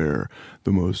 That's where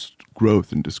the most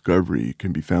growth and discovery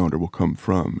can be found or will come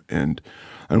from. And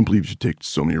I don't believe you should take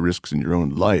so many risks in your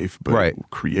own life, but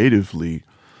creatively.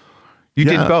 You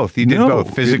did both. You did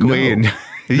both physically and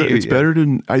it's better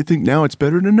to. I think now it's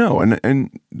better to know.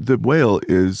 And The Whale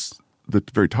is the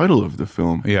very title of the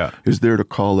film. Yeah. Is there to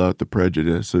call out the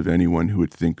prejudice of anyone who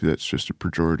would think that's just a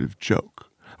pejorative joke.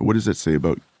 What does that say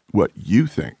about what you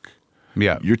think?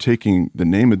 Yeah. You're taking the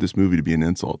name of this movie to be an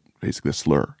insult, basically a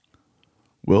slur.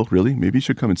 Well, really, maybe you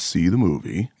should come and see the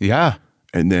movie. Yeah.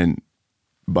 And then,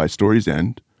 by story's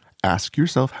end, ask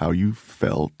yourself how you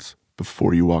felt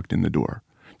before you walked in the door.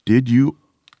 Did you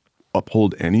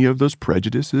uphold any of those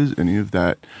prejudices, any of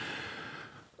that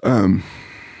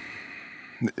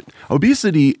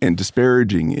obesity and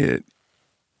disparaging it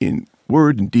in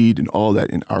word and deed and all that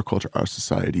in our culture, our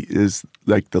society, is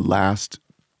like the last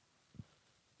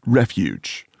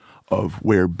refuge of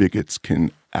where bigots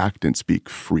can act and speak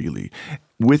freely.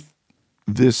 With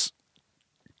this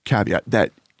caveat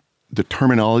that the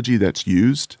terminology that's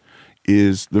used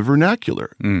is the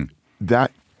vernacular.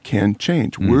 That can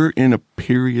change. We're in a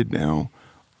period now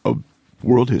of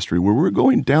world history where we're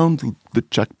going down the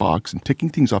checkbox and ticking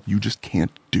things off you just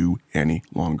can't do any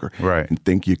longer. Right. And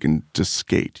think you can just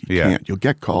skate. You can't. You'll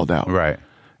get called out. Right.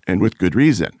 And with good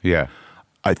reason. Yeah.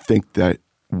 I think that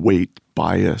weight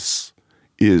bias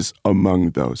is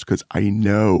among those because I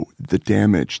know the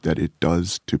damage that it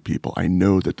does to people. I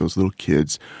know that those little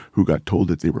kids who got told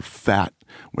that they were fat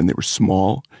when they were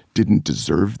small didn't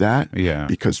deserve that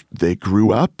because they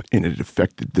grew up and it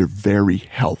affected their very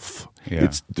health.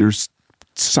 Yeah. There's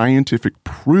scientific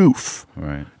proof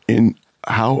in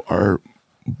how our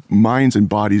minds and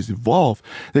bodies evolve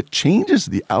that changes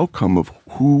the outcome of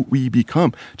who we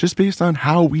become just based on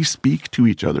how we speak to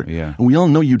each other. Yeah. And we all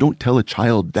know you don't tell a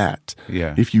child that.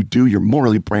 Yeah. If you do, you're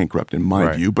morally bankrupt in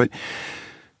my view, but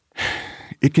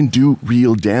it can do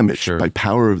real damage by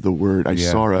power of the word. I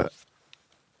saw a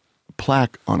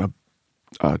plaque on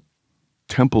a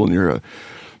temple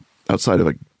outside of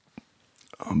a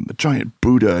giant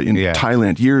Buddha in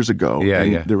Thailand years ago.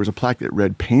 There was a plaque that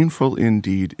read, "Painful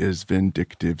indeed is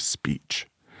vindictive speech."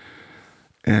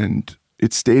 And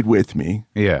it stayed with me.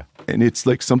 Yeah. And it's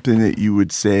like something that you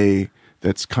would say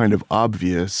that's kind of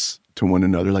obvious to one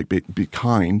another, like be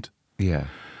kind. Yeah.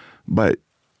 But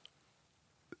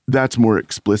that's more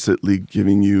explicitly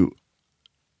giving you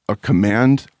a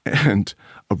command and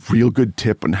a real good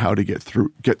tip on how to get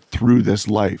through this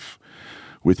life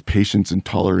with patience and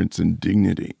tolerance and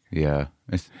dignity. Yeah.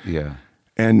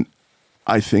 And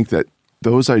I think that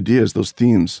those ideas, those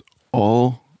themes,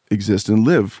 all exist and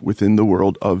live within the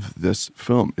world of this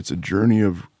film. It's a journey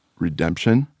of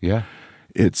redemption. Yeah.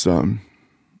 It's a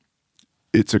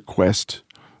quest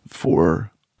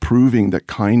for proving that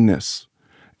kindness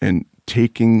and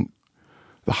taking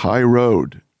the high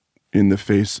road in the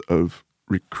face of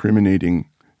recriminating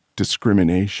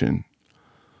discrimination,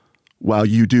 while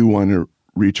you do want to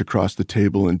reach across the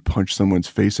table and punch someone's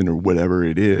face in or whatever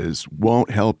it is,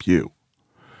 won't help you.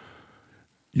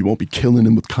 You won't be killing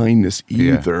them with kindness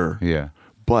either. Yeah.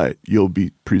 But you'll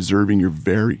be preserving your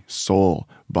very soul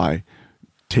by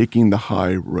taking the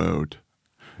high road,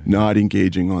 not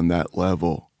engaging on that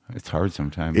level. It's hard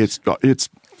sometimes. It's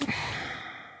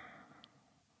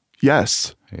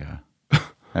yes. Yeah.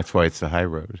 That's why it's the high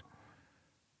road.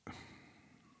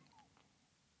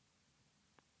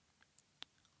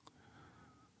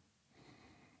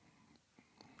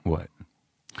 What?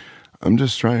 I'm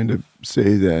just trying to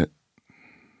say that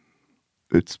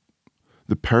it's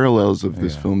the parallels of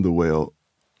this film, The Whale,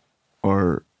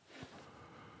 are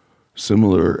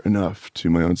similar enough to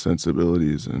my own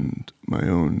sensibilities and my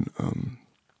own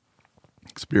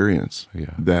experience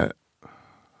that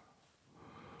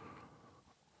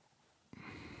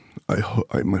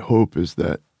my hope is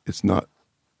that it's not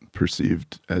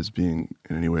perceived as being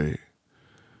in any way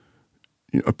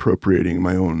appropriating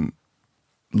my own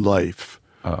life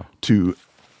to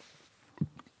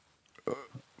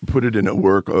put it in a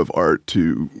work of art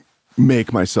to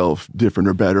make myself different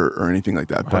or better or anything like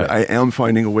that. But I am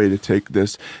finding a way to take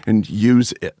this and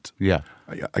use it. Yeah.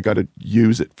 I got to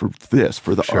use it for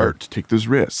the art, to take those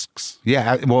risks.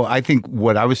 Yeah. Well, I think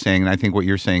what I was saying, and I think what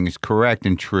you're saying is correct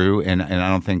and true, and I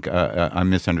don't think I'm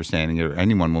misunderstanding it or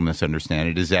anyone will misunderstand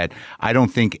it, is that I don't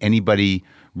think anybody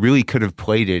really could have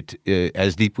played it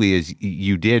as deeply as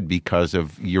you did because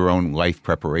of your own life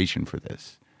preparation for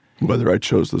this. Whether I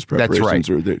chose those preparations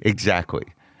or they... Exactly.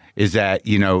 Is that,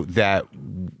 that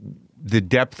the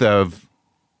depth of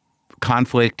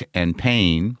conflict and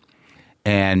pain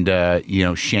and,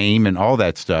 shame and all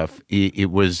that stuff,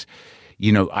 it was,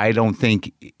 I don't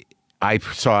think I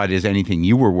saw it as anything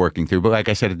you were working through. But like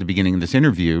I said at the beginning of this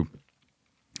interview,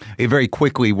 it very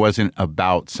quickly wasn't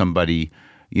about somebody,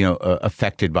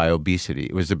 affected by obesity.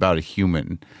 It was about a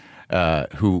human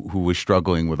who was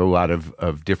struggling with a lot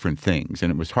of different things,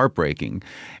 and it was heartbreaking.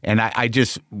 And I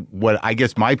guess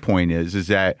my point is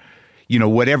that,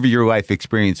 whatever your life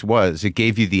experience was, it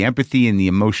gave you the empathy and the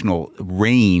emotional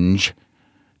range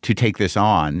to take this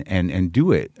on and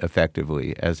do it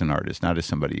effectively as an artist, not as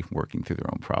somebody working through their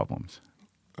own problems.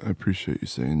 I appreciate you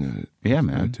saying that. Yeah,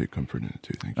 man. I take comfort in it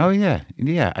too. Thank you. Oh, yeah.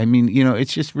 Yeah. I mean,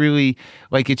 it's just really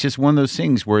it's just one of those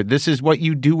things where this is what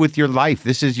you do with your life.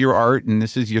 This is your art and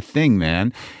this is your thing,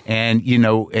 man. And,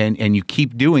 and you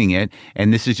keep doing it.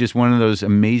 And this is just one of those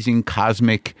amazing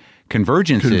cosmic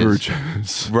convergences.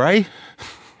 Convergence. Right?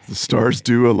 The stars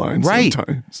do align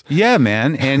sometimes. Yeah,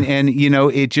 man. And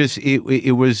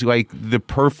it was like the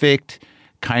perfect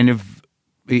kind of.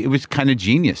 It was kind of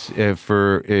genius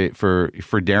for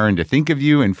Darren to think of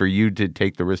you and for you to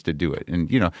take the risk to do it.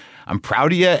 And I'm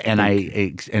proud of you. And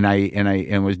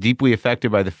I was deeply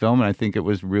affected by the film. And I think it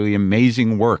was really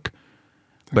amazing work.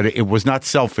 But it was not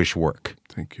selfish work.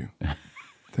 Thank you.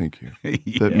 Thank you.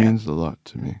 That means a lot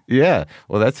to me. Yeah.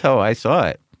 Well, that's how I saw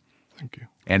it. Thank you.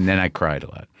 And then I cried a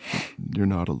lot. You're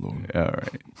not alone. All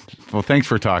right. Well, thanks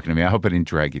for talking to me. I hope I didn't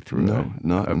drag you through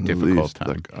not a in difficult the least. time.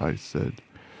 Like I said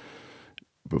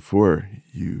before,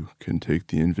 you can take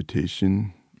the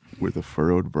invitation with a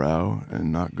furrowed brow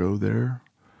and not go there,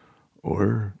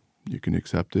 or you can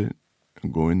accept it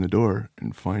and go in the door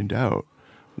and find out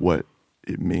what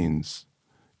it means,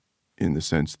 in the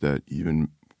sense that even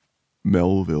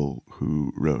Melville,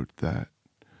 who wrote that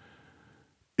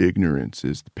ignorance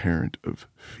is the parent of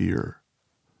fear,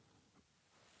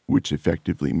 which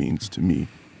effectively means to me,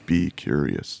 be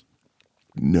curious,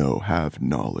 have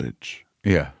knowledge.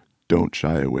 Yeah. Don't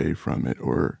shy away from it,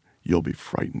 or you'll be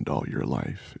frightened all your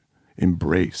life.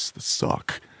 Embrace the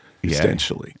suck,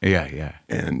 essentially. Yeah.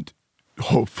 And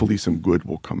hopefully some good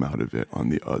will come out of it on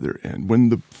the other end. When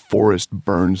the forest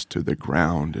burns to the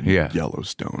ground in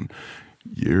Yellowstone,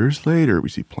 years later, we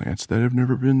see plants that have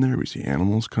never been there. We see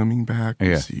animals coming back.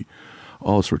 We see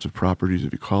all sorts of properties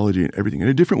of ecology and everything in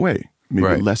a different way.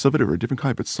 Maybe less of it or a different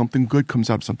kind, but something good comes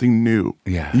out, something new.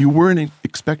 Yeah. You weren't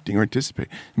expecting or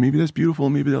anticipating. Maybe that's beautiful.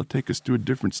 Maybe they'll take us to a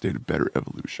different state of better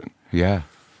evolution. Yeah.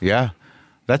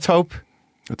 That's hope.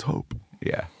 That's hope.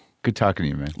 Yeah. Good talking to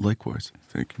you, man. Likewise.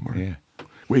 Thank you, Mark. Yeah.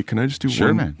 Wait, can I just do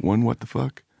one what the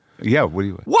fuck? Yeah, what do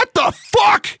you want? What the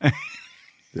fuck?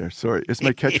 There, sorry. It's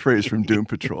my catchphrase from Doom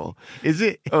Patrol. Is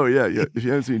it? Oh, yeah. If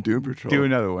you haven't seen Doom Patrol. Do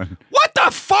another one. What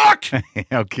the fuck?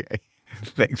 Okay.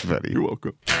 Thanks, buddy. You're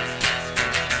welcome.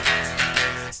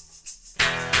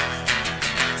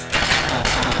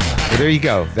 Well, there you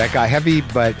go. That got heavy,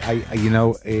 but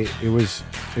it was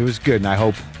good, and I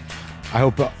hope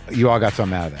you all got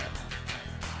something out of that.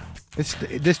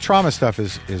 This trauma stuff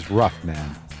is rough,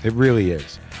 man. It really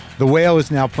is. The Whale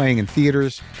is now playing in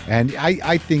theaters, and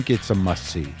I think it's a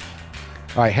must-see.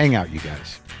 All right, hang out, you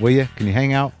guys. Will you? Can you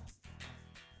hang out?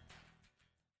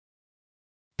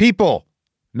 People,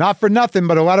 not for nothing,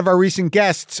 but a lot of our recent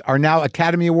guests are now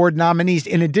Academy Award nominees.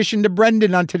 In addition to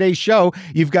Brendan on today's show,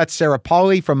 you've got Sarah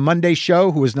Polley from Monday's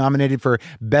Show, who was nominated for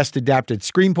Best Adapted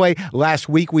Screenplay. Last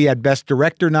week, we had Best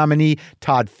Director nominee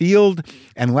Todd Field.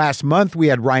 And last month, we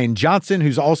had Rian Johnson,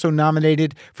 who's also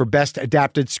nominated for Best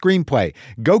Adapted Screenplay.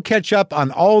 Go catch up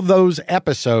on all those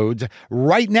episodes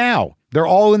right now. They're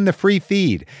all in the free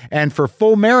feed. And for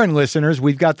Full Marin listeners,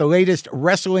 we've got the latest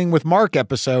Wrestling with Mark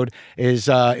episode is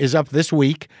up this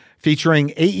week,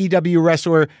 featuring AEW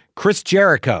wrestler Chris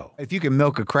Jericho. If you can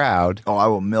milk a crowd. Oh, I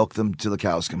will milk them till the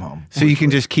cows come home. So you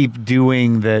can just keep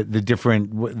doing the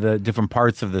different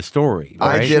parts of the story.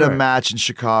 Right? I did a match in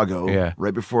Chicago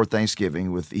right before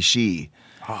Thanksgiving with Ishii.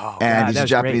 Oh, and he's a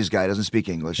Japanese guy, doesn't speak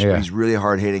English. Yeah. He's really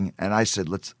hard hitting. And I said,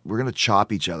 we're going to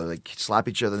chop each other, like slap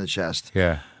each other in the chest.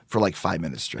 Yeah. For like 5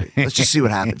 minutes straight. Let's just see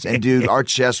what happens. And dude, our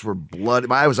chests were blood.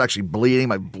 My eye was actually bleeding,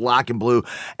 my black and blue.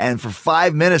 And for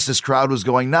 5 minutes, this crowd was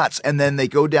going nuts. And then they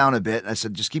go down a bit. And I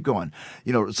said, just keep going.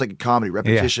 It's like a comedy.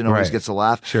 Repetition always gets a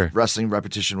laugh. Sure. Wrestling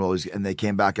repetition will always. And they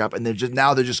came back up. And they're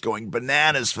just going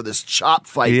bananas for this chop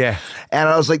fight. Yeah. And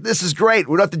I was like, this is great.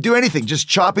 We don't have to do anything. Just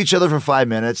chop each other for 5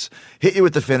 minutes, hit you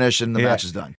with the finish, and the match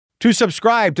is done. To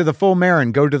subscribe to The Full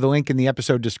Marin, go to the link in the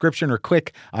episode description or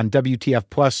click on WTF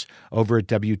Plus over at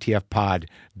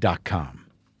WTFpod.com.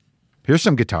 Here's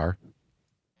some guitar.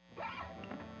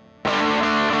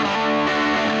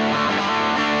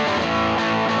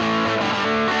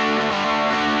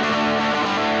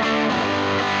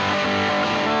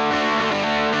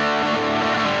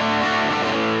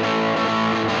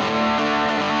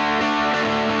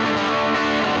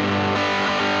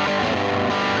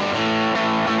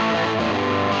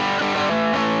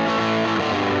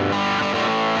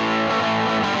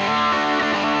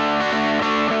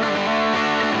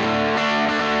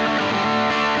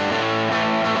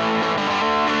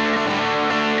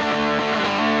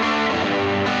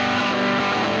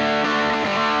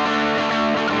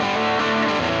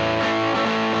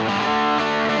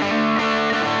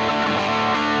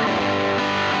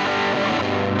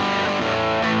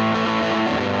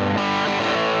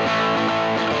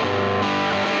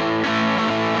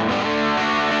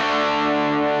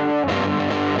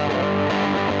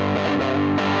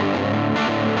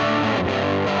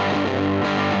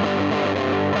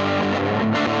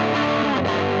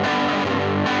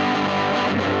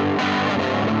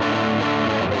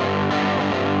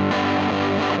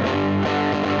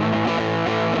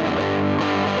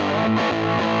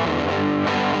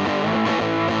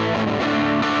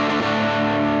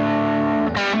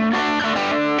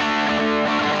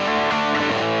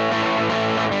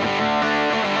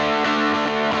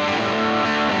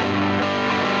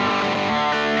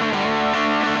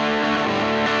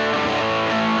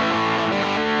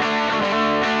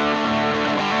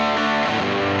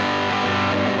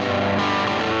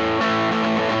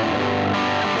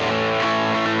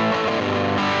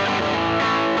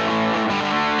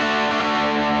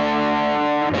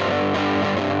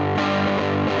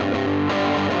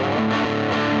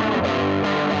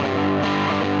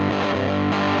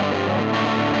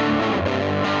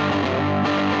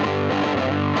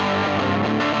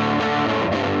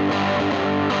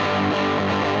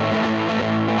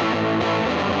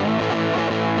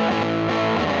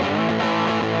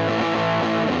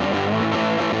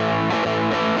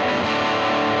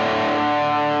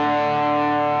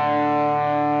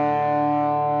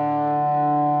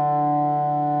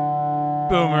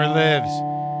 Boomer lives.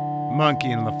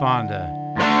 Monkey and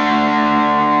LaFonda.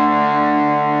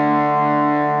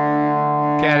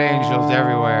 Cat angels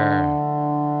everywhere.